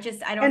yeah, I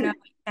don't know. And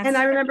That's and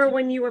I remember strange.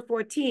 when you were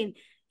 14,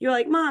 you're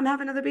like, Mom,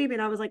 have another baby.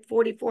 And I was like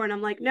 44. And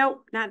I'm like,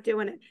 nope, not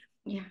doing it.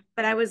 Yeah.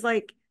 But I was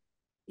like,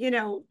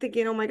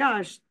 thinking, oh my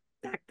gosh,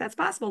 that's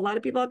possible. A lot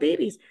of people have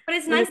babies But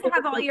it's when nice they're to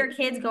have all your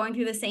 44. kids going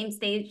through the same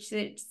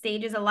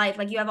stages of life.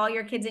 Like you have all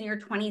your kids in your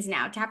 20s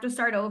now. To have to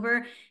start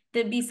over,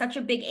 there'd be such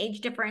a big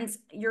age difference.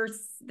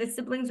 The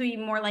siblings would be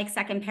more like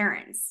second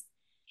parents.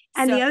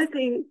 And So, the other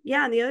thing,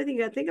 yeah, and the other thing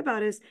you got to think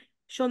about is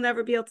she'll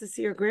never be able to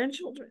see her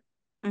grandchildren,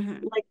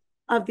 mhm, like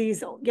of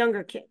these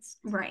younger kids.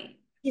 right.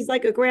 She's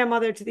like a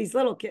grandmother to these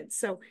little kids.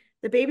 So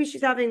the baby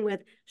she's having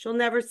with, she'll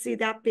never see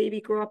that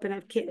baby grow up and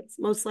have kids.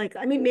 Most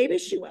likely. I mean, maybe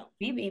she will.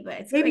 Maybe, but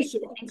it's Maybe crazy she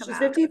to will. think She's about.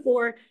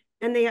 54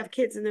 and they have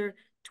kids in their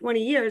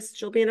 20 years.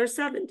 She'll be in her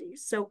 70s.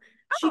 So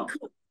she Oh,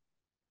 could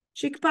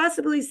she could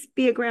possibly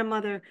be a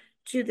grandmother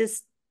to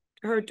this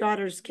her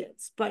daughter's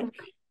kids, but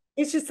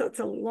it's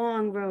a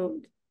long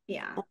road.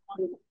 yeah. A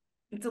long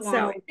It's a long road.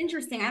 So It's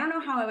interesting. I don't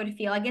know how I would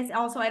feel. I guess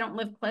also I don't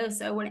live close,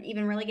 so I wouldn't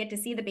even really get to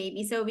see the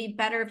baby. So it'd be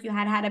better if you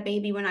had had a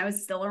baby when I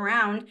was still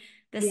around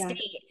the yeah,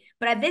 state.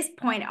 But at this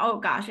point, oh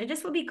gosh, it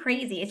just would be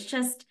crazy. It's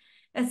just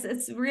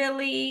it's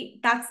really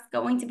that's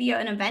going to be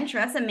an adventure.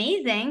 That's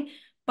amazing.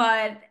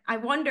 But I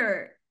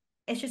wonder,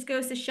 it just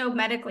goes to show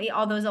medically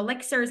all those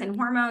elixirs and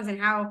hormones and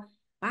how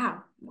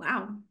wow.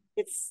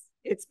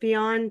 it's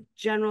beyond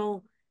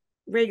general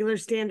regular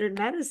standard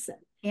medicine.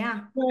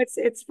 Yeah. Well,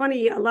 it's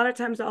funny. A lot of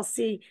times I'll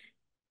see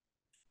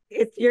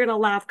it. You're gonna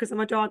laugh because I'm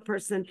a dog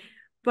person,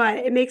 but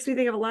it makes me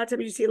think of a lot of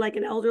times you see like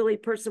an elderly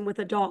person with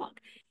a dog,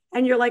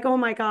 and you're like, oh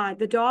my God,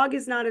 the dog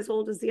is not as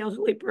old as the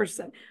elderly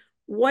person.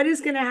 What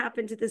is going to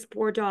happen to this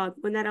poor dog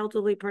when that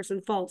elderly person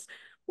falls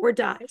or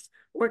dies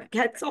or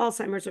gets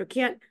Alzheimer's or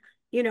can't,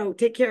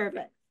 take care of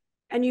it?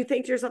 And you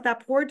think to yourself,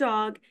 that poor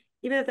dog,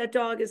 even if that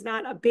dog is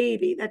not a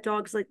baby, that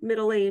dog's like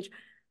middle age,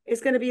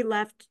 is going to be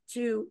left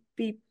to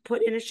be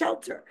put in a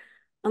shelter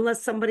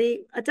unless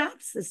somebody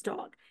adopts this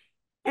dog.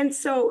 And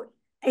so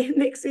it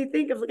makes me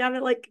think of kind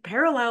of like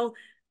parallel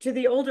to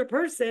the older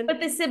person.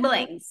 But the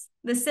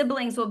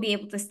siblings will be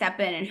able to step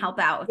in and help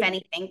out if Yeah,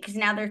 anything, because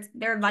now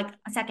they're like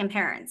second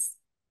parents.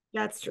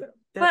 that's true.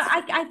 But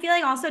That's true. I feel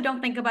like also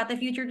don't think about the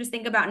future, just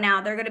think about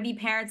now. They're gonna be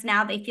parents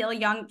now. They feel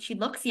young. She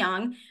looks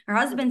young. Her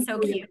husband's so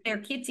Oh, yeah. cute. They're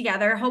cute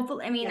together.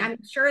 Hopefully, I mean, Yeah. I'm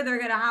sure they're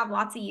gonna have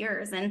lots of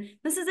years. And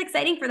this is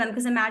exciting for them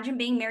because imagine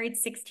being married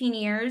 16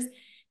 years,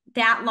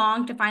 that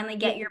long to finally Yeah.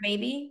 get your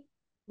baby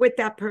With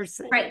that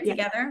person. right Yeah.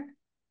 together.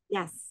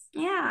 Yes.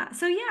 Yeah.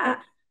 So yeah.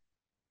 Oh,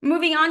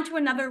 Moving on to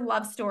another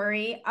love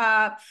story.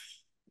 JoJo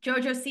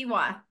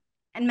Siwa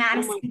and oh my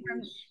Madison from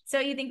gosh. So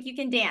You Think You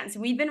Can Dance.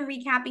 We've been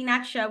recapping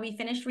that show. We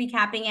finished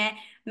recapping it.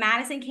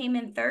 Madison came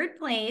in third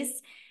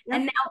place,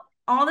 and Yep. now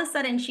all of a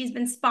sudden she's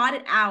been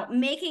spotted out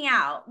making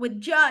out with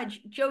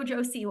Judge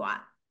JoJo Siwa.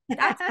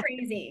 That's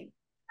crazy.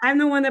 I'm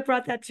the one that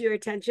brought that to your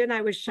attention.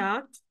 I was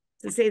shocked,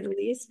 to say the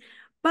least.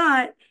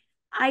 But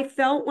I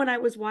felt when I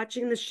was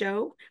watching the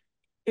show,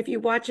 if you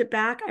watch it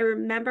back, I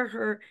remember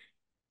her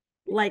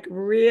like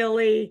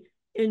really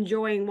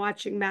enjoying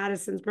watching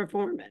Madison's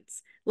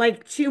performance,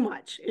 like too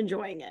much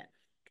enjoying it.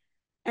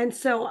 And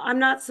so I'm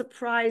not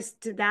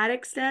surprised to that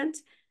extent.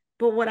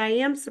 But what I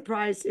am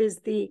surprised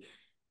is the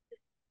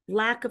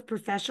lack of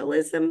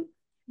professionalism.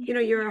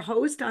 You're a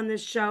host on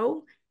this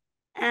show,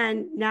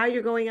 and now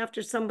you're going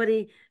after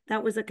somebody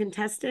that was a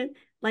contestant,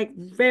 like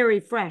very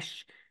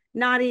fresh,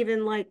 not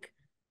even like,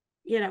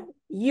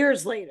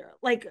 years later,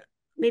 like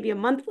maybe a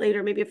month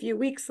later, maybe a few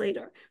weeks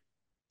later.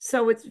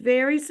 So it's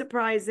very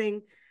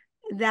surprising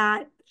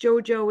that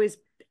JoJo is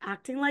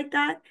acting like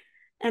that.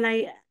 And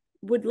I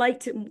would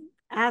like to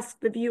ask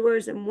the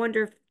viewers and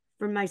wonder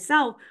for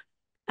myself,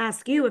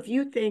 ask you if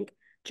you think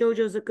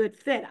JoJo's a good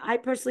fit. I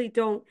personally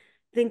don't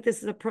think this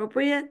is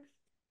appropriate.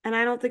 And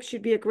I don't think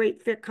she'd be a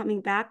great fit coming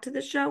back to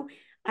the show.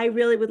 I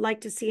really would like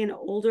to see an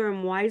older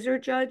and wiser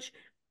judge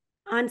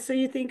on So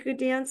You Think You Could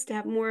Dance to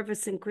have more of a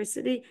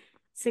synchronicity.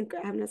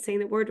 I'm not saying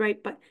the word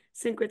right, but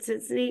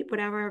synchronicity,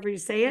 whatever you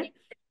say it.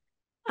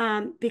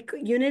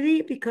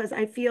 Unity, because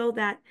I feel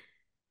that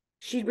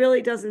she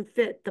really doesn't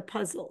fit the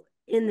puzzle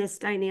in this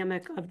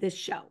dynamic of this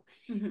show.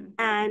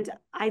 And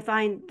I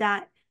find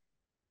that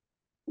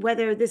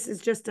whether this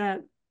is just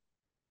a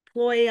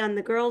ploy on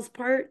the girls'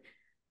 part,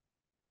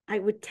 I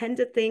would tend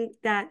to think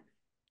that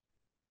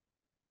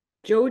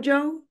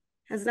JoJo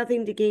has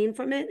nothing to gain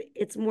from it.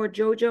 It's more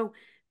JoJo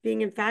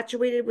being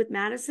infatuated with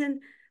Madison,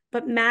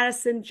 but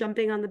Madison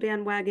jumping on the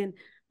bandwagon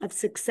of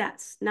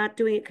success, not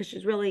doing it because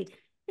she's really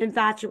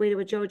infatuated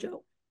with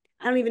JoJo.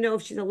 I don't even know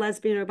if she's a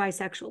lesbian or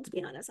bisexual, to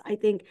be honest. I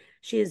think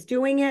she is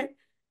doing it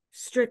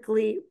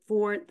strictly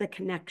for the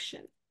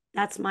connection.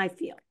 That's my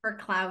feel. For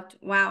clout.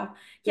 Wow.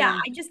 Yeah,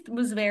 I just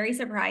was very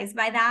surprised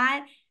by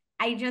that.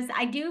 I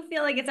do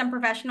feel like it's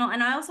unprofessional.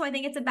 And I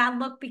think it's a bad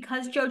look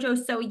because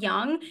JoJo's so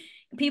young.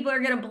 People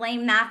are going to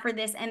blame that for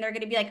this. And they're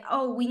going to be like,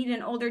 oh, we need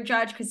an older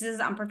judge because this is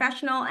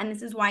unprofessional. And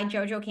this is why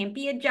JoJo can't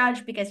be a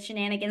judge because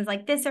shenanigans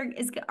like this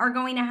are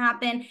going to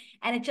happen.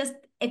 And it just,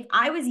 if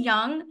I was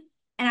young,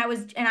 and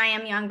I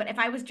am young, but if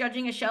I was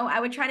judging a show,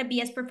 I would try to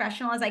be as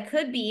professional as I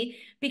could be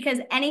because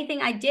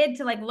anything I did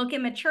to like look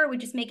immature would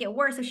just make it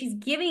worse. So she's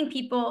giving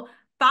people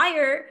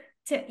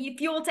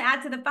fuel to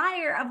add to the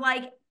fire of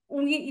like,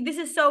 this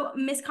is so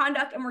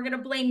misconduct and we're going to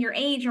blame your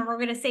age and we're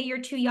going to say you're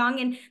too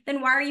young. And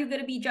then why are you going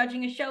to be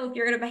judging a show if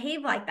you're going to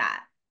behave like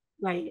that?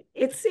 Right.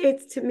 It's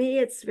to me,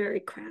 it's very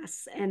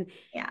crass. And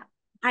yeah.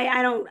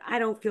 I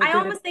don't feel I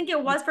almost think it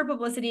was for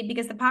publicity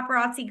because the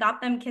paparazzi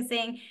got them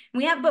kissing.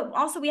 But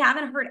also we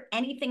haven't heard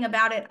anything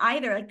about it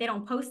either. Like they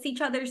don't post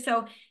each other.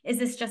 So is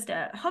this just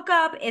a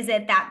hookup? Is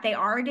it that they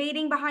are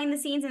dating behind the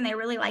scenes and they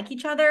really like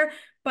each other?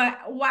 But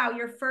wow,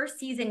 your first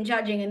season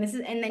judging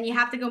and then you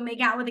have to go make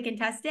out with a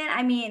contestant.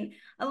 I mean,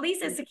 at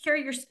least secure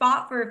your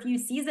spot for a few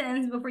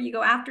seasons before you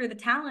go after the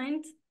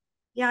talent.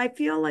 Yeah, I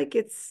feel like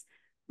it's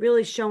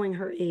really showing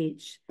her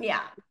age.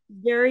 Yeah.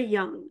 Very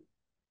young.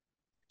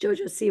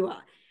 JoJo Siwa.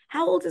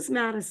 How old is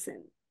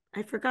Madison?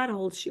 I forgot how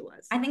old she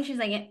was. I think she's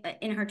like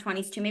in her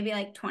 20s too, maybe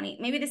like 20,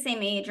 maybe the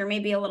same age or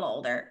maybe a little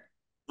older.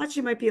 I thought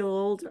she might be a little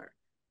older.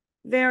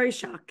 Very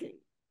shocking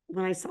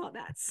when I saw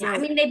that. So, yeah, I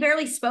mean, they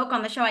barely spoke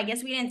on the show. I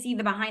guess we didn't see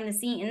the behind the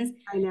scenes.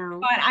 I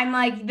know. But I'm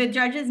like, the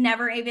judges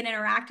never even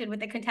interacted with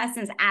the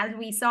contestants as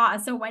we saw.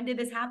 So when did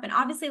this happen?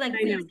 Obviously, like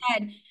you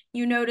said,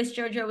 you noticed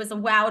JoJo was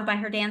wowed by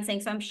her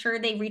dancing. So I'm sure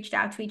they reached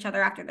out to each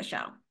other after the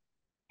show.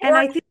 And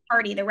I think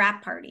the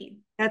rap party.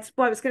 That's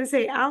what I was going to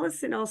say.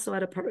 Allison also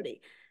had a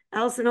party.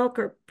 Allison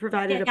Holker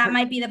provided a party. That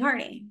might be the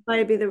party.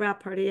 Might be the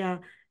rap party. Yeah.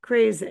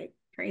 Crazy.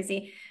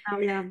 Oh,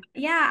 yeah.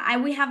 Yeah.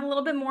 We have a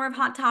little bit more of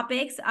hot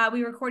topics.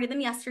 We recorded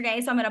them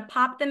yesterday, so I'm going to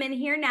pop them in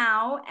here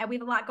now. And we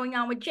have a lot going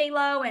on with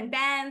J-Lo and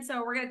Ben.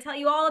 So we're going to tell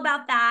you all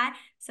about that.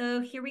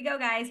 So here we go,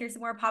 guys. Here's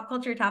some more pop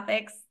culture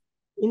topics.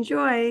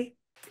 Enjoy.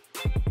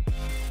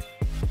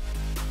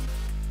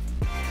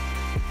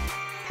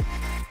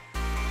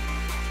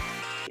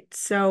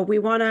 So we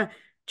want to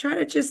try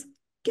to just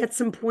get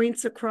some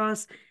points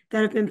across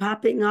that have been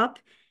popping up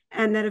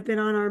and that have been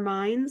on our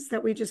minds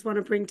that we just want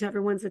to bring to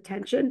everyone's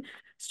attention,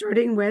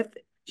 starting with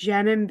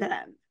Jen and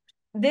Ben.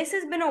 This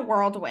has been a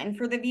whirlwind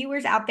for the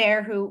viewers out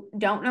there who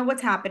don't know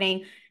what's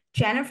happening.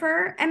 Jen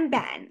and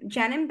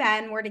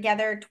Ben were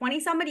together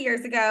 20-some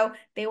years ago.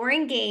 They were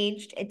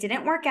engaged. It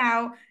didn't work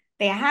out.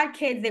 They had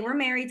kids. They were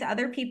married to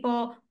other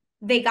people.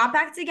 They got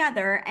back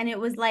together and it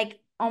was like,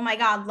 oh my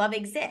God, love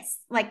exists.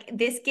 Like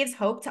this gives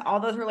hope to all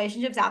those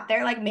relationships out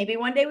there. Like maybe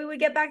one day we would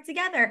get back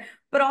together,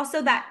 but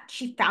also that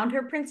she found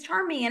her Prince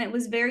Charming and it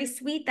was very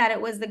sweet that it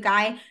was the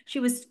guy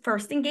she was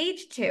first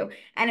engaged to.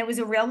 And it was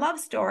a real love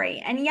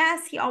story. And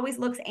yes, he always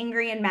looks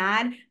angry and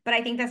mad, but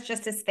I think that's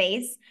just his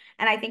face.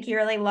 And I think he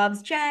really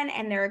loves Jen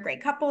and they're a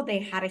great couple.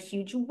 They had a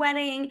huge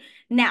wedding.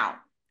 Now,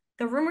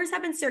 the rumors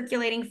have been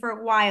circulating for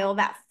a while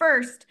that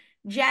first,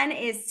 Jen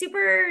is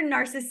super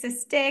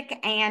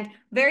narcissistic and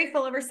very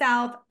full of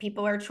herself.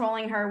 People are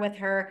trolling her with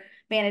her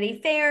Vanity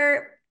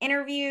Fair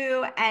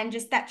interview and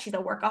just that she's a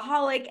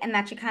workaholic and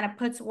that she kind of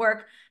puts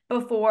work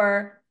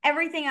before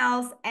everything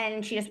else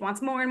and she just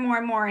wants more and more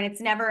and more and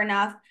it's never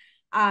enough,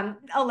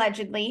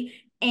 allegedly.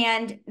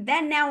 And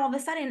then now all of a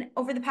sudden,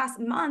 over the past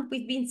month,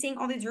 we've been seeing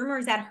all these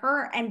rumors that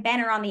her and Ben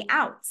are on the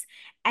outs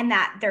and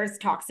that there's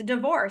talks of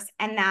divorce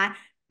and that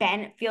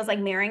Ben feels like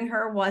marrying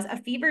her was a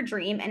fever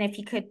dream. And if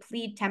he could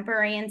plead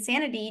temporary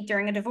insanity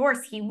during a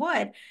divorce, he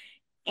would.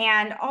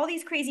 And all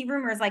these crazy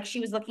rumors, like she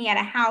was looking at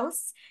a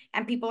house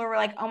and people were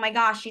like, oh my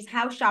gosh, she's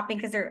house shopping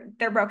because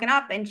they're broken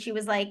up. And she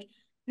was like,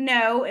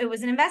 no, it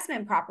was an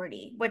investment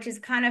property, which is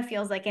kind of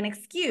feels like an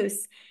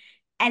excuse.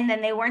 And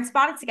then they weren't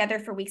spotted together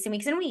for weeks and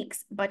weeks and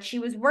weeks, but she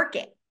was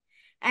working.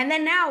 And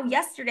then now,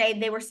 yesterday,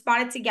 they were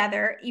spotted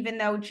together, even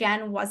though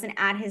Jen wasn't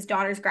at his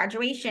daughter's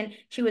graduation.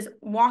 She was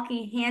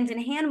walking hand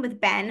in hand with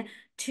Ben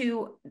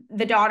to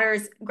the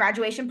daughter's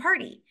graduation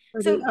party.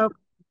 So,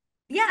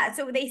 yeah,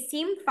 so they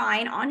seemed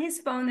fine. On his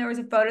phone, there was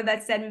a photo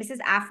that said Mrs.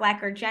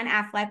 Affleck or Jen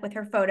Affleck with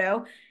her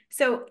photo.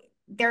 So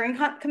they're in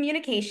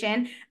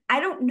communication.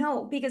 I don't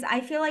know, because I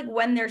feel like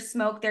when there's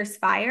smoke, there's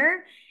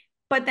fire.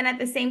 But then at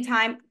the same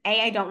time,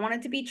 I don't want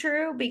it to be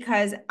true,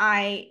 because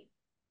I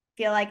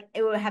feel like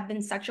it would have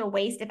been such a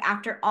waste if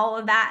after all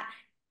of that,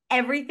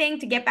 everything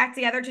to get back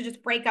together to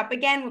just break up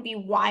again would be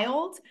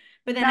wild.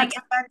 But then I Not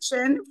guess to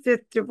mention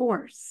fifth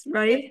divorce,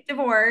 right?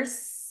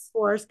 divorce.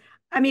 Divorce.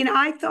 I mean,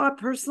 I thought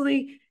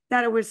personally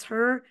that it was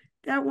her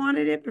that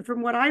wanted it, but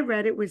from what I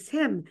read, it was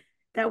him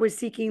that was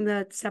seeking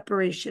the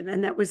separation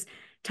and that was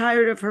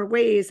tired of her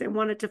ways and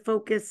wanted to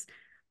focus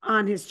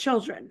on his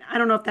children. I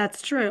don't know if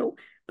that's true,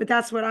 but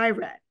that's what I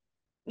read.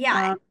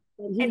 Yeah,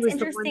 And he it's was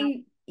the one that,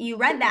 interesting you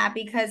read that,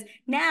 because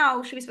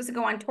now she was supposed to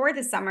go on tour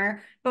this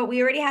summer, but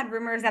we already had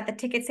rumors that the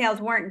ticket sales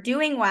weren't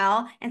doing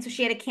well, and so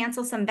she had to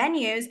cancel some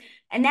venues,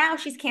 and now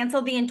she's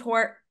canceled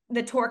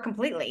the tour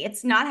completely.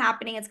 It's not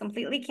happening. It's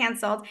completely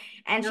canceled.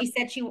 And yep. she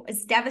said she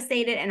was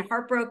devastated and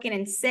heartbroken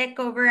and sick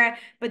over it,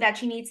 but that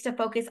she needs to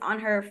focus on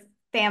her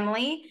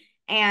family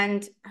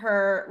and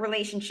her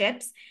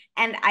relationships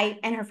and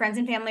her friends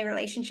and family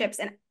relationships.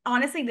 And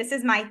honestly, this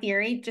is my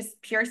theory,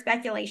 just pure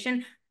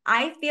speculation.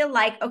 I feel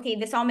like, okay,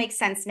 this all makes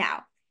sense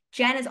now.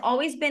 Jen has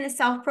always been a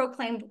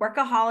self-proclaimed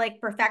workaholic,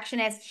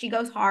 perfectionist. She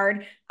goes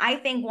hard. I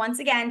think once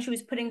again, she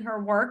was putting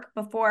her work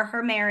before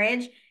her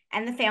marriage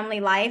and the family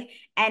life.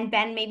 And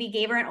Ben maybe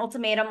gave her an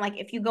ultimatum, like,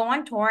 if you go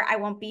on tour, I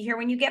won't be here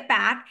when you get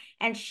back.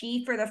 And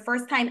she, for the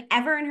first time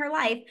ever in her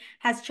life,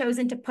 has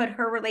chosen to put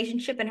her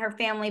relationship and her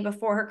family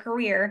before her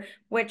career,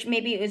 which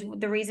maybe is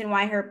the reason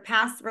why her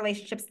past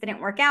relationships didn't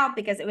work out,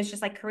 because it was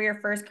just like career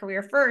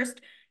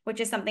first, which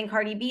is something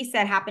Cardi B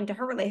said happened to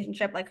her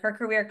relationship. Like, her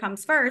career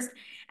comes first.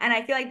 And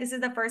I feel like this is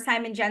the first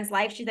time in Jen's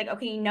life she's like,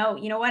 okay, you know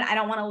what? I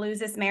don't want to lose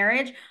this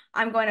marriage.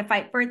 I'm going to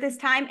fight for it this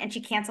time. And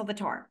she canceled the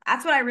tour.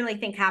 That's what I really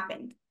think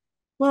happened.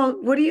 Well,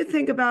 what do you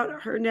think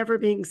about her never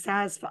being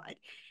satisfied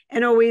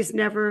and always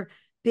never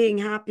being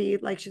happy?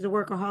 Like she's a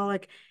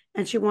workaholic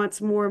and she wants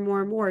more and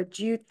more and more.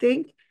 Do you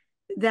think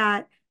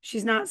that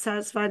she's not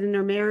satisfied in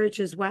her marriage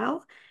as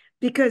well?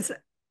 Because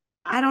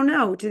I don't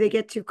know. Do they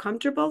get too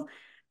comfortable?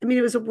 I mean,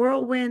 it was a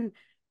whirlwind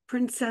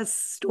princess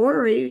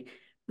story,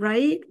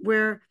 right?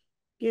 Where,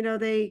 you know,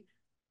 they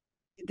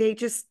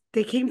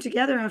came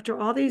together after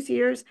all these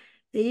years.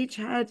 They each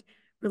had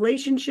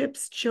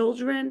relationships,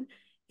 children,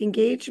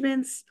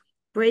 engagements,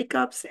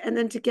 breakups, and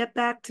then to get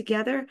back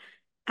together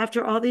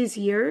after all these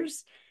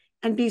years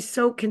and be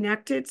so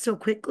connected so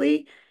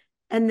quickly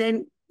and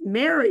then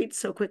married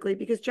so quickly,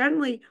 because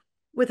generally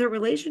with her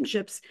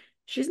relationships,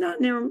 she's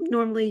not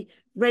normally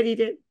ready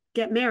to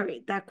get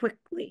married that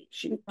quickly.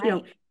 She,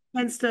 Right.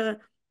 tends to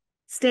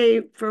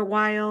stay for a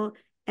while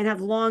and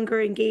have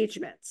longer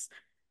engagements.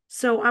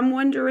 So I'm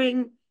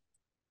wondering,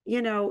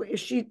 is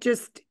she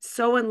just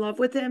so in love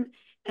with him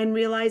and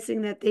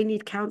realizing that they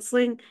need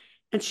counseling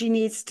and she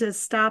needs to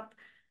stop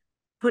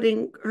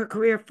putting her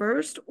career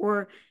first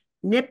or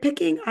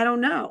nitpicking? I don't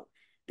know.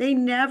 They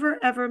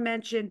never ever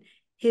mention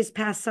his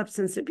past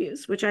substance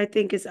abuse, which I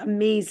think is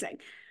amazing,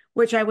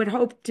 which I would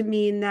hope to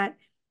mean that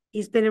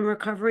he's been in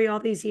recovery all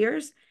these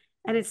years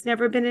and it's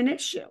never been an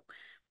issue.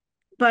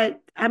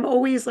 But I'm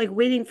always like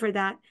waiting for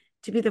that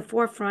to be the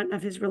forefront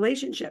of his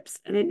relationships,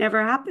 and it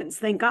never happens.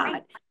 Thank Right.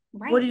 God.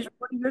 Right. What are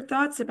your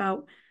thoughts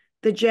about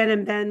the Jen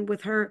and Ben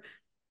with her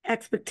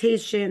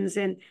expectations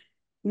and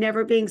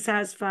never being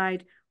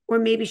satisfied, or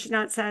maybe she's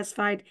not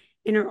satisfied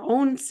in her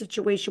own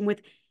situation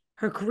with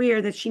her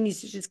career that she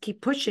needs to just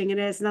keep pushing, and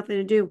it has nothing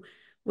to do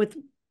with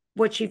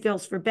what she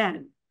feels for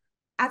Ben.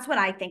 That's what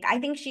I think. I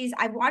think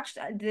I watched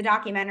the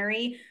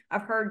documentary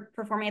of her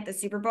performing at the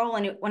Super Bowl,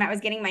 and when I was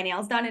getting my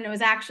nails done, and it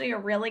was actually a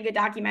really good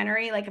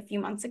documentary like a few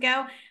months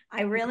ago.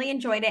 I really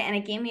enjoyed it, and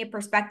it gave me a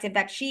perspective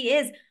that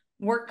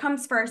work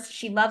comes first.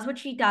 She loves what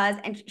she does,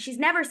 and she's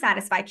never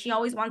satisfied. She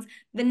always wants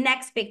the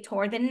next big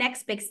tour, the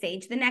next big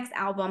stage, the next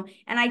album.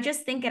 And I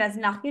just think it has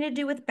nothing to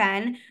do with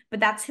Ben, but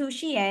that's who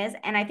she is.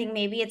 And I think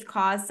maybe it's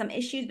caused some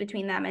issues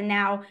between them. And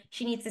now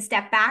she needs to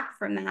step back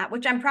from that,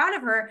 which I'm proud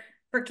of her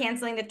for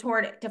canceling the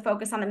tour to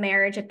focus on the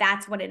marriage, if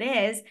that's what it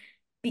is,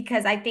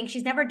 because I think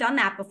she's never done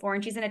that before.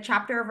 And she's in a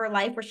chapter of her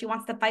life where she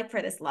wants to fight for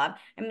this love.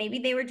 And maybe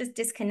they were just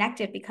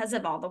disconnected because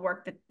of all the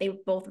work that they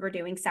both were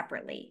doing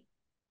separately.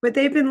 But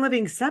they've been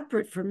living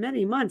separate for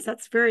many months.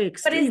 That's very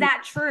But is extreme.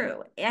 that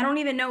true? I don't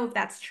even know if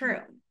that's true.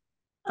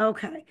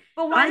 Okay.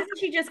 But why I doesn't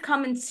she just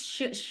come and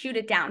shoot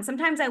it down?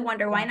 Sometimes I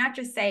wonder, why not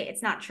just say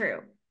it's not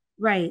true?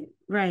 Right,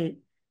 right.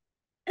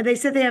 And they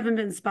said they haven't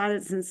been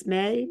spotted since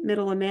May,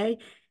 middle of May.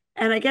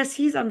 And I guess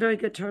he's on very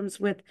good terms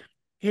with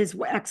his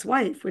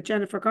ex-wife, with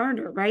Jennifer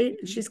Garner, right?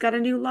 And she's got a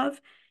new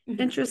love Mhm.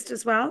 interest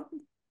as well.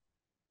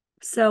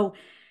 So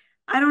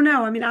I don't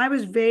know. I mean, I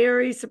was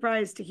very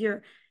surprised to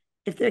hear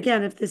if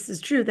this is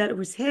true, that it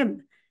was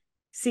him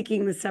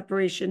seeking the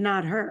separation,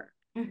 not her.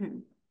 Mm-hmm.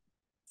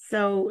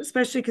 So,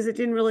 especially because it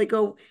didn't really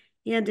go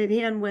hand in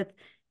hand with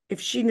if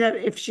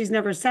she's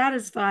never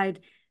satisfied,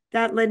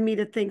 that led me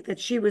to think that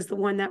she was the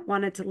one that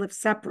wanted to live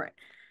separate.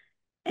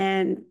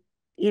 And,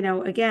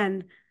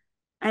 again,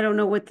 I don't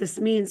know what this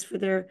means for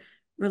their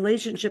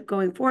relationship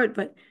going forward,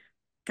 but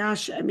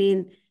gosh, I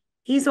mean,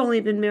 he's only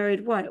been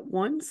married what,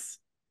 once?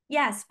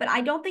 Yes, but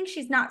I don't think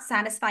she's not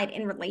satisfied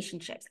in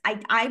relationships.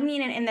 I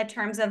mean it in the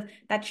terms of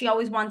that she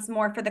always wants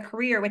more for the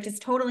career, which is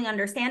totally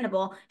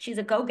understandable. She's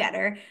a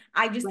go-getter.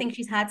 I just Right. think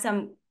she's had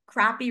some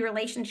crappy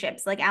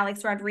relationships. Like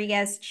Alex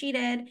Rodriguez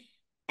cheated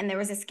and there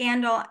was a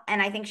scandal,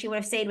 and I think she would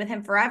have stayed with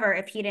him forever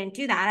if he didn't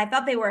do that. I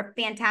thought they were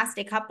a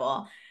fantastic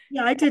couple.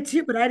 Yeah, I did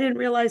too, but I didn't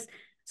realize.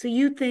 So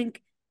you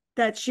think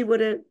that she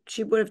would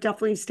have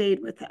definitely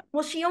stayed with him?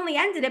 Well, she only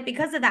ended it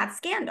because of that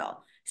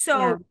scandal.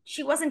 Yeah. So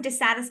she wasn't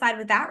dissatisfied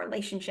with that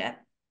relationship.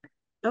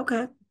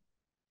 Okay.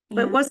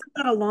 But Yeah. wasn't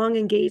that a long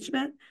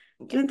engagement?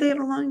 Didn't they have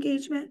a long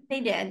engagement?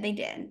 They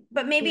did.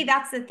 But maybe Yeah.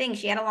 that's the thing.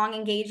 She had a long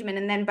engagement,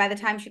 and then by the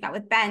time she got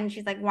with Ben,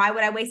 she's like, why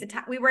would I waste the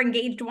time? We were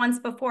engaged once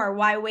before.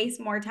 Why waste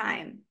more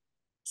time?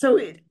 So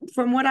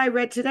from what I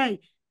read today,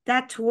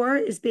 that tour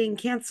is being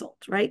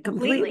canceled, right?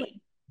 Completely,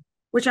 Completely.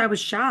 which I was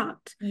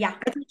shocked. Yeah.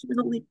 I thought she was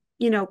only,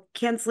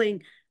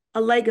 canceling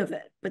a leg of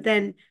it, but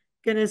then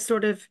gonna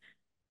sort of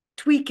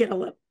tweak it a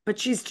little. But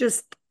she's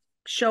just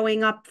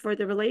showing up for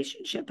the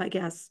relationship, I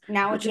guess,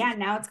 Now it's which is, yeah,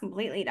 now it's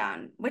completely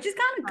done, which is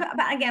kind of good.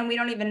 But again, we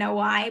don't even know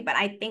why, but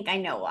I think I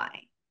know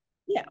why.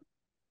 yeah,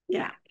 yeah.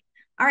 Yeah.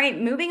 All right,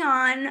 moving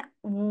on.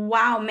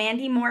 Wow,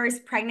 Mandy Moore is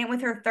pregnant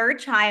with her third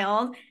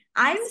child.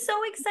 I'm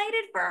so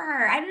excited for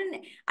her.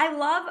 I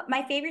love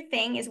my favorite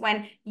thing is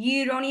when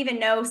you don't even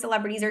know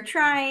celebrities are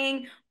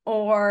trying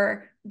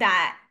or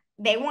that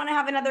they want to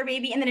have another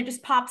baby and then it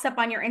just pops up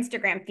on your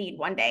Instagram feed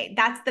one day.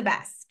 That's the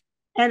best.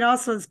 And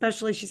also,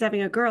 especially, she's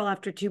having a girl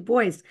after two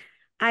boys.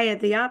 I had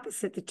the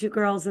opposite, the two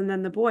girls and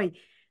then the boy.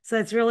 So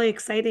it's really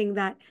exciting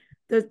that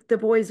the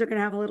boys are going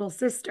to have a little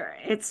sister.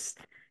 It's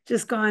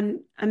just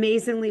gone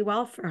amazingly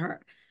well for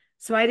her.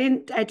 So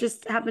I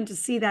just happened to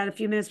see that a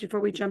few minutes before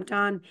we jumped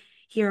on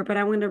here, but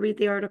I'm going to read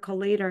the article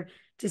later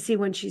to see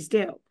when she's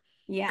due.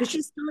 Yeah. Because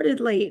she started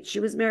late. She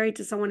was married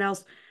to someone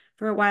else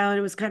for a while and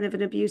it was kind of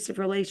an abusive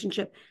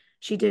relationship.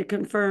 She did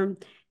confirm.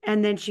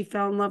 And then she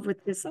fell in love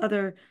with this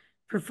other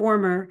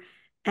performer,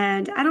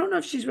 and I don't know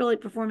if she's really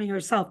performing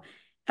herself.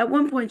 At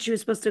one point, she was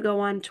supposed to go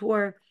on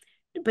tour,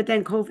 but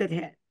then COVID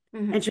hit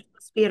and Mhm. she was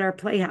supposed to be at our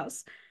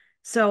Playhouse.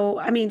 So,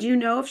 I mean, do you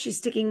know if she's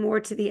sticking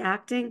more to the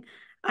acting?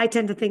 I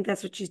tend to think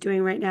that's what she's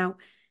doing right now,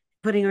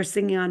 putting her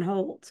singing on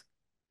hold.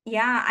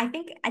 Yeah, I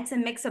think it's a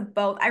mix of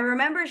both. I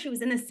remember she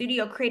was in the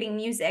studio creating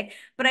music,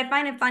 but I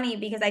find it funny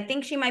because I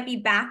think she might be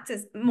back to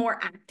more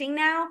acting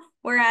now.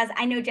 Whereas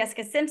I know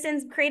Jessica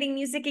Simpson's creating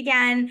music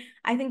again.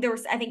 I think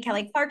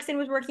Kelly Clarkson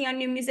was working on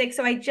new music.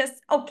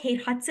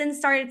 Kate Hudson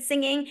started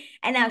singing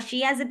and now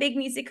she has a big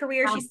music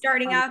career. She's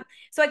starting up.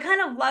 So I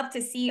kind of love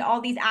to see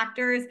all these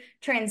actors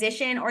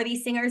transition or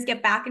these singers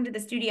get back into the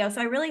studio.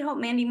 So I really hope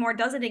Mandy Moore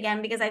does it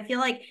again because I feel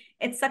like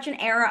it's such an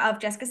era of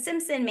Jessica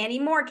Simpson, Mandy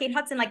Moore, Kate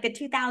Hudson, like the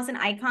 2000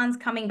 icons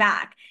coming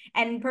back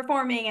and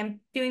performing and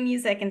doing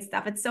music and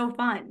stuff. It's so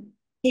fun.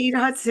 Kate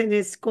Hudson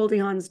is Goldie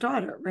Hawn's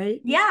daughter, right?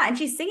 Yeah, and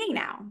she's singing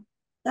now.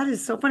 That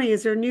is so funny.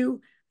 Is her new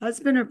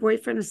husband or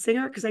boyfriend a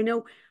singer? Because I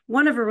know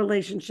one of her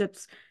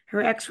relationships,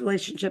 her ex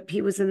relationship,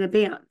 he was in a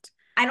band.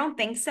 I don't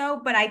think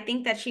so, but I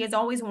think that she has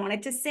always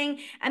wanted to sing.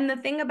 And the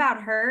thing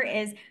about her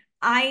is,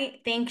 I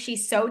think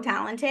she's so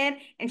talented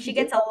and she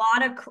gets a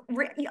lot of,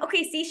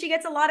 okay, see, she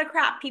gets a lot of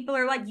crap. People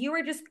are like, you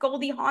were just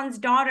Goldie Hawn's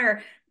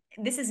daughter.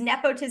 This is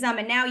nepotism.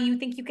 And now you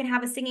think you can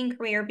have a singing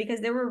career because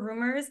there were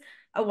rumors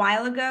a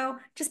while ago,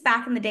 just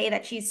back in the day,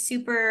 that she's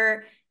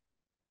super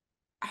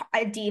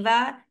a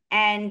diva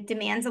and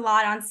demands a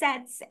lot on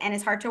sets and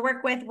is hard to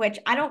work with, which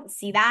I don't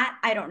see that.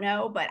 I don't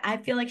know, but I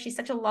feel like she's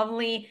such a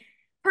lovely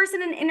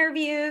person in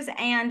interviews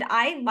and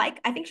I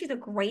think she's a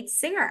great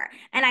singer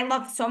and I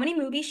love so many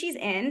movies she's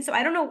in, so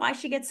I don't know why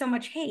she gets so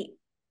much hate.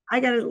 I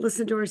got to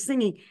listen to her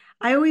singing.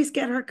 I always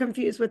get her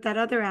confused with that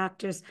other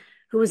actress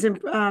who was in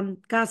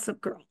Gossip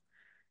Girl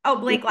Oh,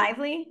 with Blake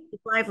Lively.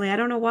 Lively. I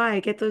don't know why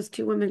I get those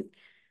two women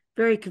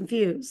very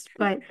confused,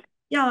 but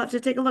yeah, I'll have to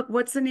take a look.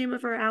 What's the name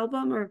of her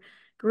album or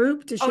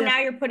group? Does Oh, she have? now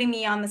you're putting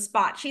me on the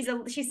spot. She's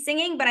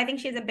singing, but I think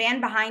she has a band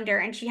behind her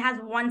and she has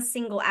one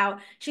single out.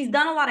 She's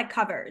done a lot of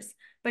covers,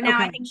 but now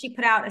I Okay. think she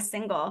put out a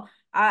single.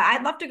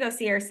 I'd love to go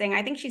see her sing.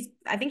 I think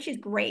she's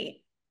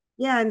great.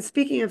 Yeah. And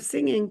speaking of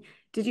singing,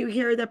 did you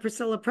hear that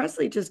Priscilla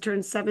Presley just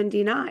turned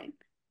 79?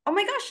 Oh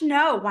my gosh,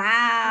 no.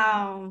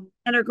 Wow.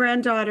 And her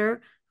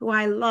granddaughter, who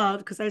I love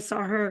because I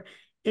saw her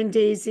in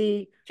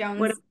Daisy, what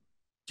Jones.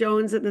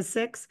 Jones and the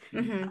Six,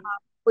 Hmm.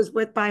 was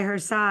with by her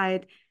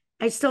side.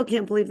 I still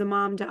can't believe the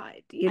mom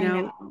died, you I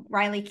know? know.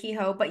 Riley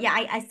Keough. But yeah,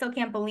 I still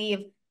can't believe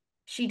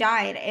she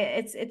died.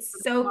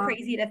 It's so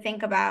crazy to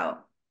think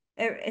about.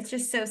 It's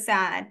just so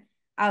sad.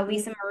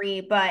 Lisa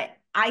Marie. But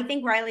I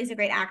think Riley's a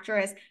great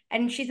actress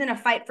and she's in a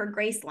fight for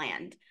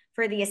Graceland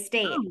for the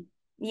estate. Oh,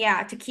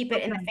 Yeah, to keep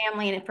it in the Okay.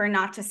 family and for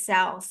not to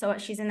sell. So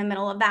she's in the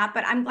middle of that.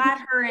 But I'm Who's glad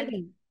her and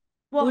fighting?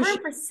 well, Who is her and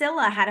she?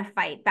 Priscilla had a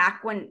fight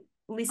back when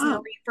Lisa Oh,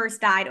 Marie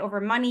first died over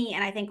money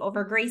and I think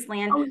over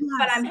Graceland. oh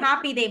But yes. I'm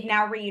happy they've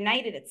now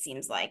reunited, it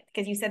seems like,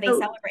 because you said they So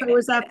celebrated.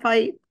 is that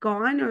fight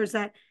gone, or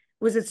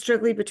was it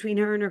strictly between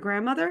her and her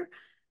grandmother,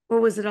 or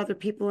was it other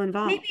people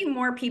involved? Maybe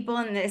more people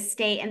in the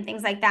state and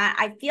things like that.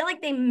 I feel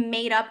like they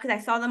made up because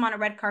I saw them on a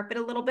red carpet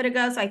a little bit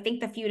ago. So I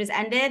think the feud has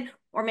ended,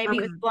 or maybe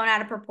it was Okay. blown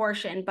out of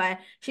proportion. But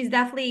she's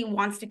definitely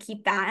wants to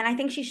keep that. And I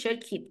think she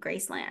should keep Yeah.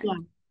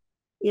 Graceland.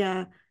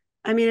 Yeah.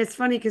 I mean, it's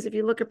funny because if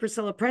you look at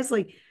Priscilla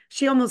Presley,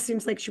 she almost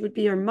seems like she would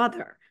be her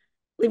mother.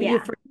 You Yeah.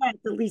 forget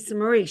that Lisa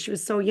Marie, she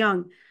was so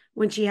young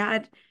when she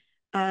had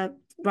uh,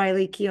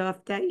 Riley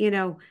Keough that,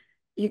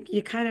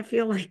 you kind of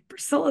feel like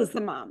Priscilla's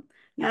the mom,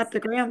 not Yes. the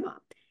grandma.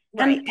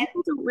 Right. And And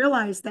people don't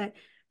realize that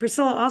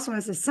Priscilla also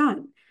has a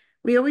son.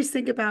 We always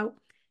think about,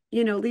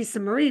 Lisa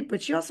Marie,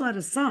 but she also had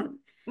a son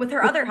with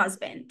her with, other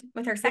husband,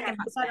 with her yeah, second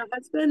was that husband, a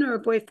husband or a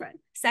boyfriend?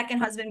 second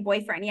husband,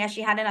 boyfriend. Yeah,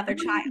 she had another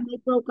What child. happened? They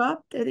broke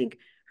up. I think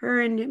her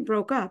and him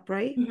broke up,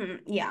 right?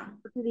 Yeah.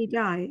 Or did he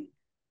die?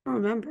 I don't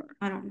remember.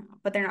 I don't know,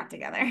 but they're not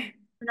together. They're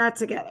not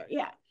together.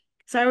 Yeah.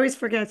 So I always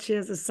forget she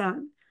has a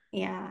son.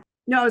 Yeah.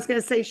 No, I was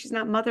going to say she's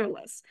not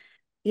motherless.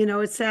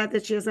 It's sad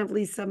that she doesn't have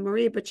Lisa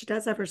Marie, but she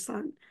does have her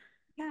son,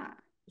 Yeah.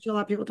 which a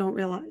lot of people don't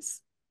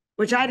realize,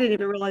 which I Yeah. didn't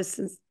even realize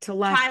since till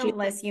last year.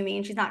 Childless, you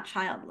mean? She's not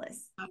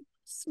childless.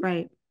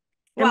 Right.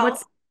 And Well,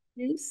 what's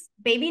news?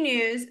 baby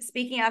news.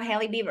 Speaking of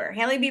Hailey Bieber,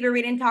 Hailey Bieber,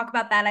 we didn't talk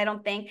about that, I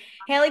don't think.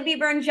 Hailey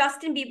Bieber and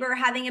Justin Bieber are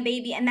having a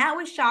baby, and that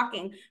was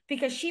shocking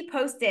because she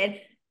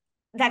posted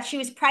that she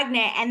was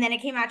pregnant, and then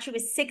it came out she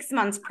was 6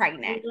 months I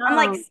pregnant. I'm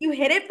like, know. you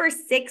hid it for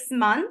 6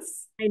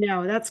 months? I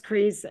know. That's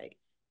crazy.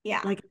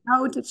 Yeah. Like,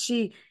 how did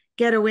she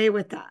get away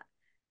with that?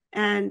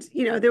 And,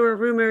 there were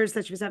rumors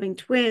that she was having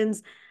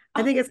twins.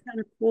 I Oh, think it's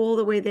kind of cool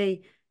the way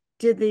they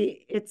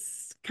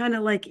it's kind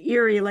of like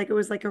eerie, like it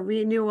was like a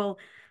renewal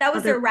that of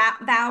was their, their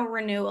rap vow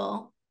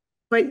renewal.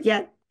 but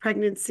yet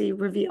pregnancy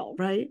reveal,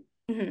 right?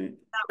 Mhm.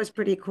 That was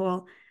pretty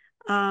cool.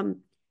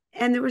 Um,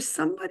 and there was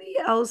somebody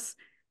else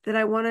that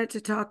I wanted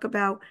to talk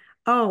about.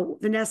 Oh,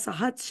 Vanessa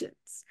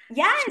Hudgens.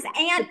 Yes,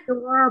 She's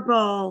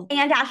adorable.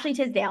 and Ashley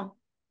Tisdale.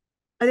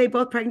 Are they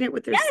both pregnant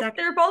with their Yes, second?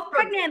 they're both Oh,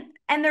 pregnant,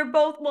 and they're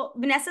both well,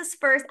 Vanessa's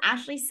first,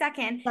 Ashley's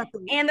second,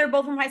 second. and they're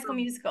both from High School Um,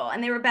 Musical,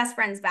 and they were best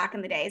friends back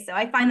in the day. So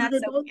I find and are that they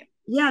so both? cute.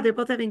 Yeah, they're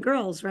both having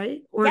girls,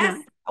 right? Or Yes.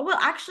 not? Well,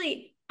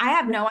 actually, I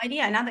have no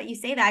idea. Now that you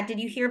say that, did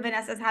you hear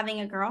Vanessa's having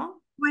a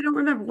girl? I don't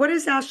remember. What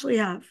does Ashley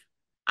have?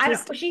 I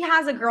Just don't. She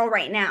has a girl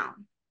right now.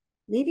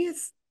 maybe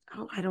it's,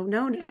 oh, I don't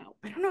know now.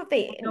 I don't know if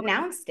they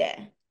announced it.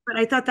 But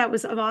I thought that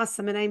was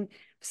awesome. And I'm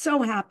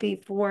so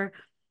happy for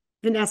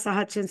Vanessa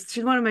Hudgens.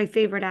 She's one of my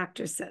favorite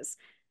actresses.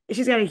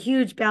 She's got a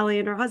huge belly,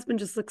 and her husband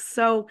just looks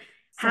so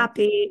So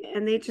happy.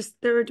 And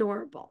they're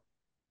adorable.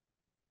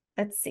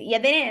 let's see. Yeah,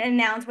 they didn't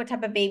announce what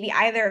type of baby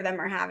either of them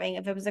are having,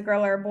 if it was a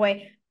girl or a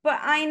boy. But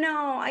I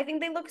know, I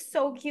think they look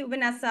so cute,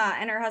 Vanessa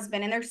and her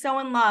husband, and they're so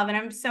in love, and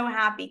I'm so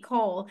happy.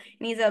 Cole,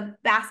 and he's a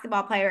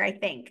basketball player, I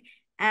think.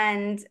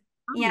 And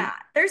Oh, yeah,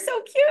 they're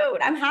so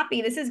cute. I'm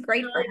happy. This is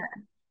great for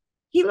her.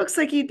 he looks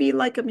like he'd be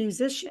like a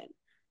musician,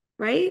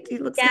 right? He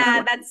looks kind of Yeah,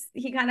 like, that's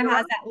he kind of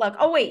has that look.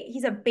 Oh, wait,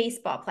 he's a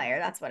baseball player.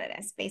 That's what it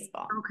is.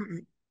 Baseball.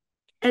 okay.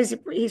 And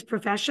he's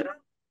professional,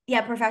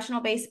 Yeah,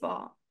 professional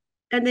baseball.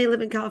 and they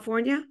live in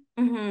California.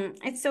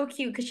 It's so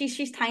cute because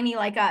she's tiny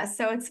like us.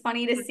 So it's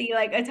funny to see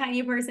like a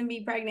tiny person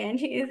be pregnant.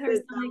 She is her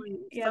Big stomach. belly,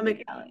 Yeah, stomach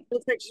big belly.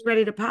 looks like she's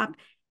ready to pop.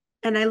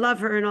 And I love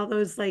her in all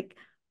those, like,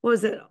 what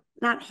was it?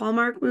 Not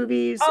Hallmark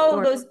movies, Oh,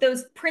 or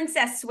those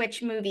princess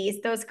switch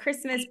movies, those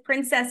Christmas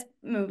princess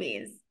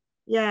movies.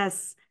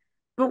 yes.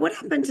 But what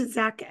happened to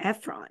Zac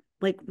Efron?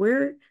 Like,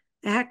 where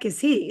the heck is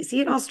he? Is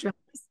he in Australia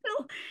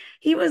still?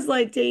 He was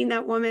like dating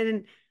that woman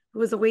and who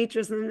was a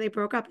waitress, and then they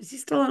broke up. Is he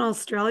still in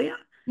Australia?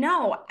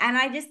 No, and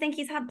I just think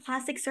he's had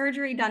plastic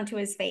surgery done to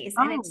his face,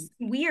 and Oh, it's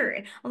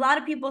weird. A lot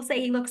of people say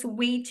he looks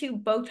way too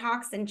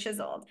Botox and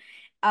chiseled.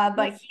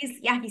 But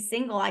he's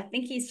single. I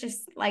think he's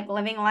just like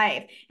living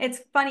life. It's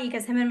funny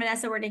because him and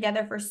Vanessa were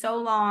together for so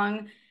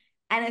long,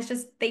 and it's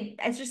just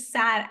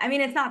sad. I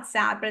mean, it's not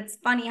sad, but it's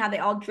funny how they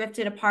all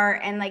drifted apart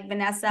and like but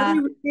Vanessa,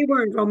 they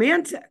weren't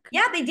romantic.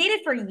 yeah, they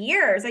dated for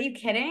years. Are you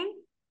kidding?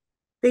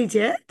 They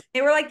did?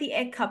 They were like the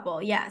it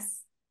couple,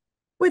 yes.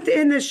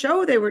 Within the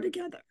show, they were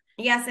together.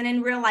 Yes, and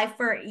in real life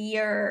for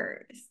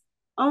years.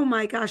 Oh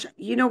my gosh.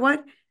 You know what?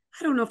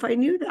 I don't know if I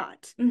knew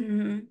that.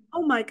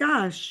 Oh my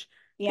gosh.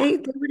 Yeah. They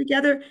were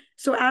together.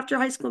 So after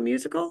High School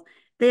Musical,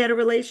 they had a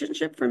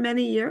relationship for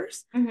many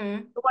years.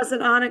 It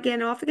wasn't on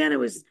again, off again. It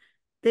was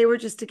they were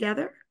just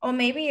together. Well,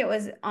 maybe it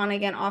was on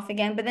again, off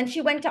again, but then she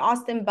went to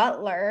Austin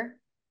Butler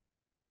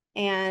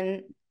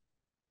and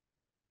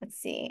let's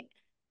see,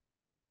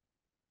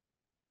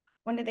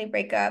 when did they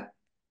break up?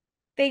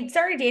 They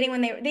started dating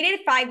when they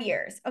dated 5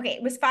 years. Okay,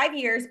 it was 5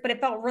 years, but it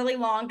felt really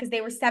long because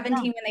they were Yeah.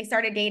 17 when they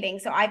started dating.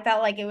 So I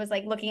felt like it was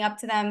like looking up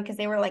to them because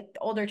they were like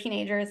older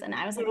teenagers, and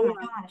I was Yeah, like, oh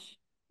my yeah. gosh.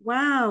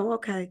 Wow.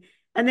 Okay.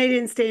 And they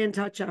didn't stay in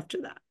touch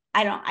after that.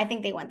 I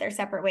think they went their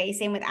separate ways.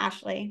 Same with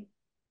Ashley.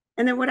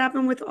 And then what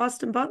happened with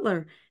Austin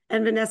Butler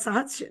and Vanessa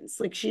Hudgens?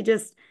 Like she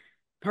just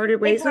parted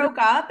They ways with her. broke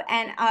up,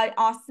 and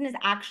Austin is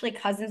actually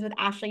cousins with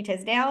Ashley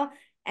Tisdale,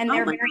 and Oh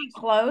they're my very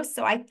gosh. close.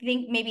 So I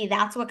think maybe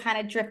that's what kind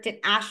of drifted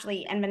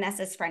Ashley and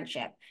Vanessa's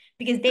friendship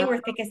because they were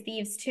thick as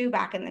thieves too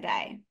back in the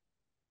day.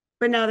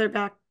 But now they're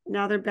back.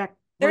 Now they're back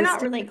They're not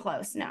close. really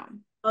close, no.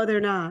 Oh,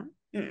 they're not.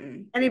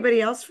 Mm-mm. Anybody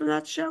else from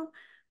that show?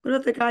 What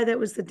about the guy that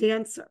was the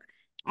dancer?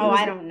 He Oh, was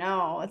I don't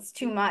know. It's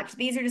too much.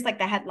 These are just like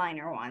the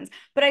headliner ones.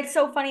 But it's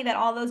so funny that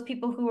all those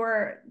people who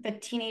were the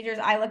teenagers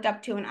I looked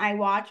up to and I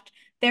watched,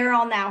 they're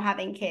all now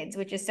having kids,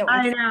 which is so I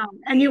interesting. know.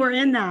 And you were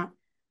in that.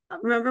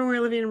 Remember when we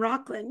were living in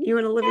Rockland? You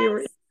and Olivia were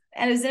in. Yes.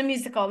 And it was a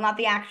musical, not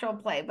the actual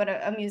play, but a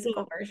Yeah,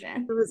 musical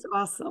version. it was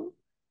awesome.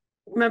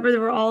 Remember they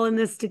were all in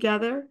this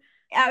together?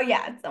 Oh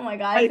yeah. Oh my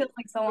God. It I feels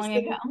like so long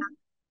ago.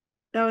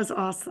 that was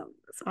awesome.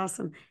 That's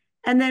awesome.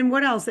 And then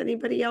what else?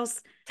 Anybody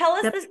else Tell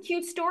us that this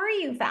cute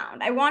story you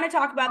found. I want to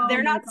talk about, oh they're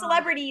my not gosh.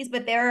 celebrities,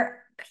 but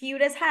they're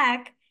cute as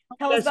heck. Oh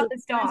Tell my us gosh. about So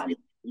this sometimes dog.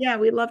 yeah,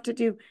 we love to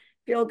do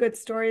feel good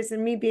stories.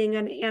 And me being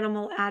an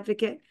animal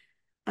advocate,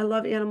 I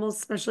love animals,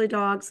 especially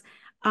dogs.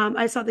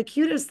 I saw the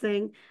cutest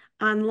thing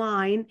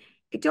online.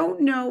 I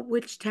don't know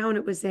which town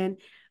it was in,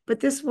 but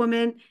this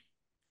woman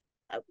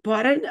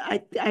bought it.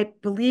 I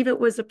believe it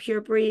was a pure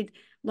breed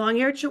long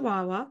haired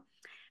Chihuahua.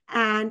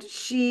 And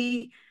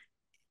she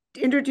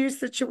introduced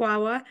the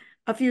Chihuahua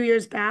a few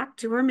years back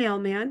to her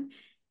mailman.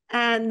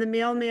 And the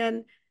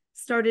mailman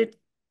started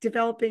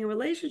developing a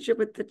relationship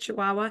with the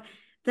Chihuahua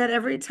that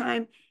every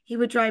time he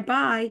would drive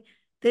by,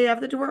 they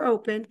have the door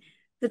open,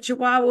 the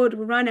Chihuahua would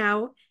run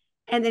out,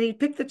 and then he'd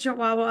pick the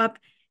Chihuahua up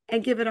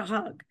and give it a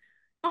hug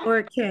or Oh,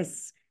 a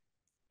kiss.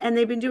 And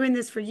they've been doing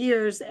this for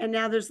years. And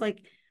now there's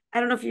like, I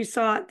don't know if you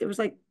saw it, there was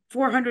like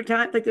 400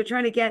 times, like they're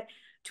trying to get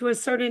to a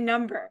certain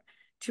number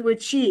to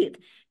achieve.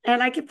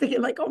 And I kept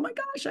thinking, like, oh my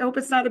gosh, I hope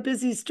it's not a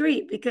busy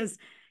street because,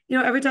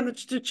 every time the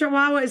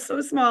Chihuahua is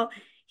so small,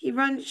 she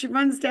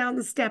runs down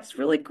the steps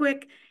really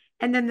quick.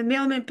 And then the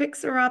mailman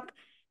picks her up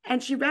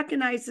and she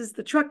recognizes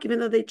the truck, even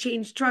though they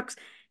changed trucks.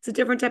 It's a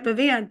different type of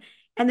van.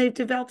 And they've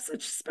developed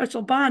such a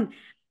special bond.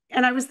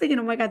 And I was thinking,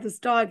 oh my God, this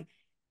dog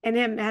and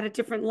him had a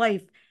different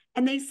life.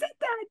 And they said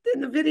that in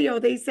the video.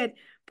 They said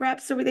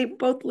perhaps so they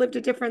both lived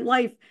a different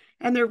life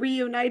and they're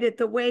reunited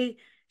the way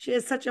she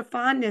has such a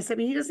fondness. I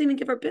mean, he doesn't even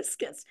give her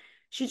biscuits.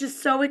 She's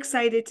just so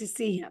excited to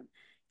see him.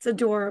 It's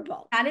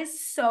adorable. that is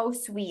so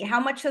sweet. How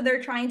much so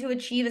they're trying to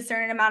achieve a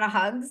certain amount of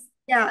hugs?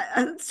 Yeah,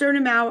 a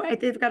certain amount. I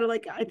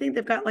think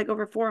they've got like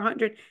over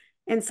 400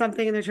 and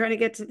something, and they're trying to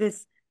get to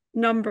this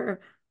number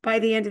by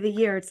the end of the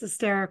year. It's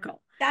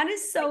hysterical. That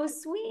is so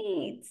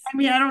sweet. I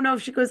mean, I don't know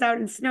if she goes out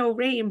in snow,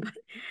 rain, but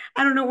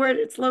I don't know where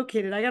it's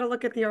located. I got to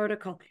look at the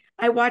article.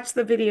 I watched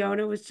the video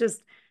and it was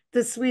just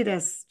the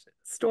sweetest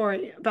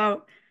story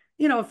about,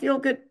 a feel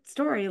good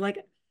story. Like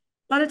a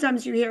lot of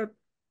times you hear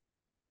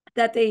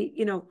that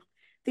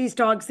these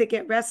dogs that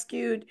get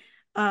rescued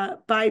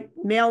by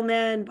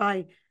mailmen,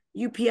 by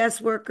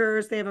UPS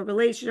workers, they have a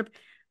relationship.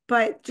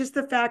 But just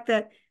the fact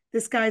that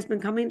this guy's been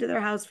coming to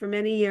their house for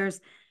many years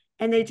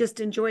and they just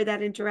enjoy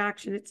that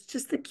interaction. It's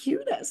just the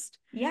cutest.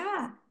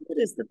 Yeah. It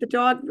is that the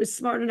dog was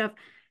smart enough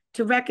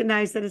to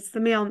recognize that it's the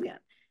mailman.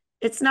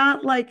 It's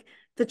not like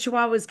the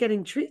Chihuahua is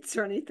getting treats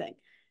or anything.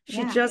 She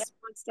Yeah. just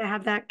wants to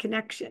have that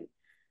connection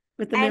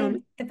with the mailman.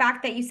 And the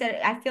fact that you said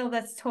it, I feel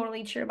that's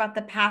totally true about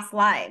the past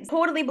lives.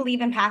 Totally believe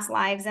in past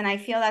lives. And I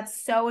feel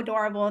that's so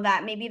adorable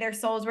that maybe their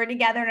souls were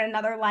together in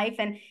another life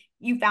and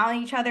you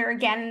found each other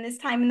again, and this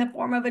time in the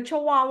form of a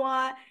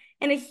Chihuahua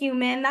and a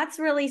human. That's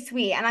really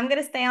sweet. And I'm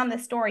going to stay on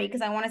this story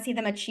because I want to see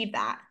them achieve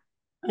that.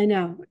 I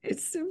know.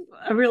 It's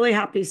a really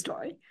happy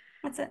story.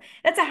 That's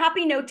a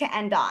happy note to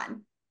end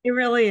on. It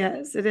really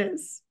is. It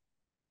is.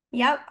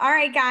 Yep. All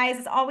right, guys.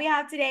 That's all we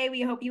have today.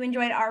 We hope you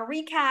enjoyed our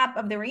recap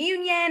of the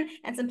reunion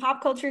and some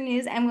pop culture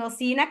news, and we'll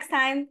see you next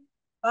time.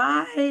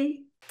 Bye.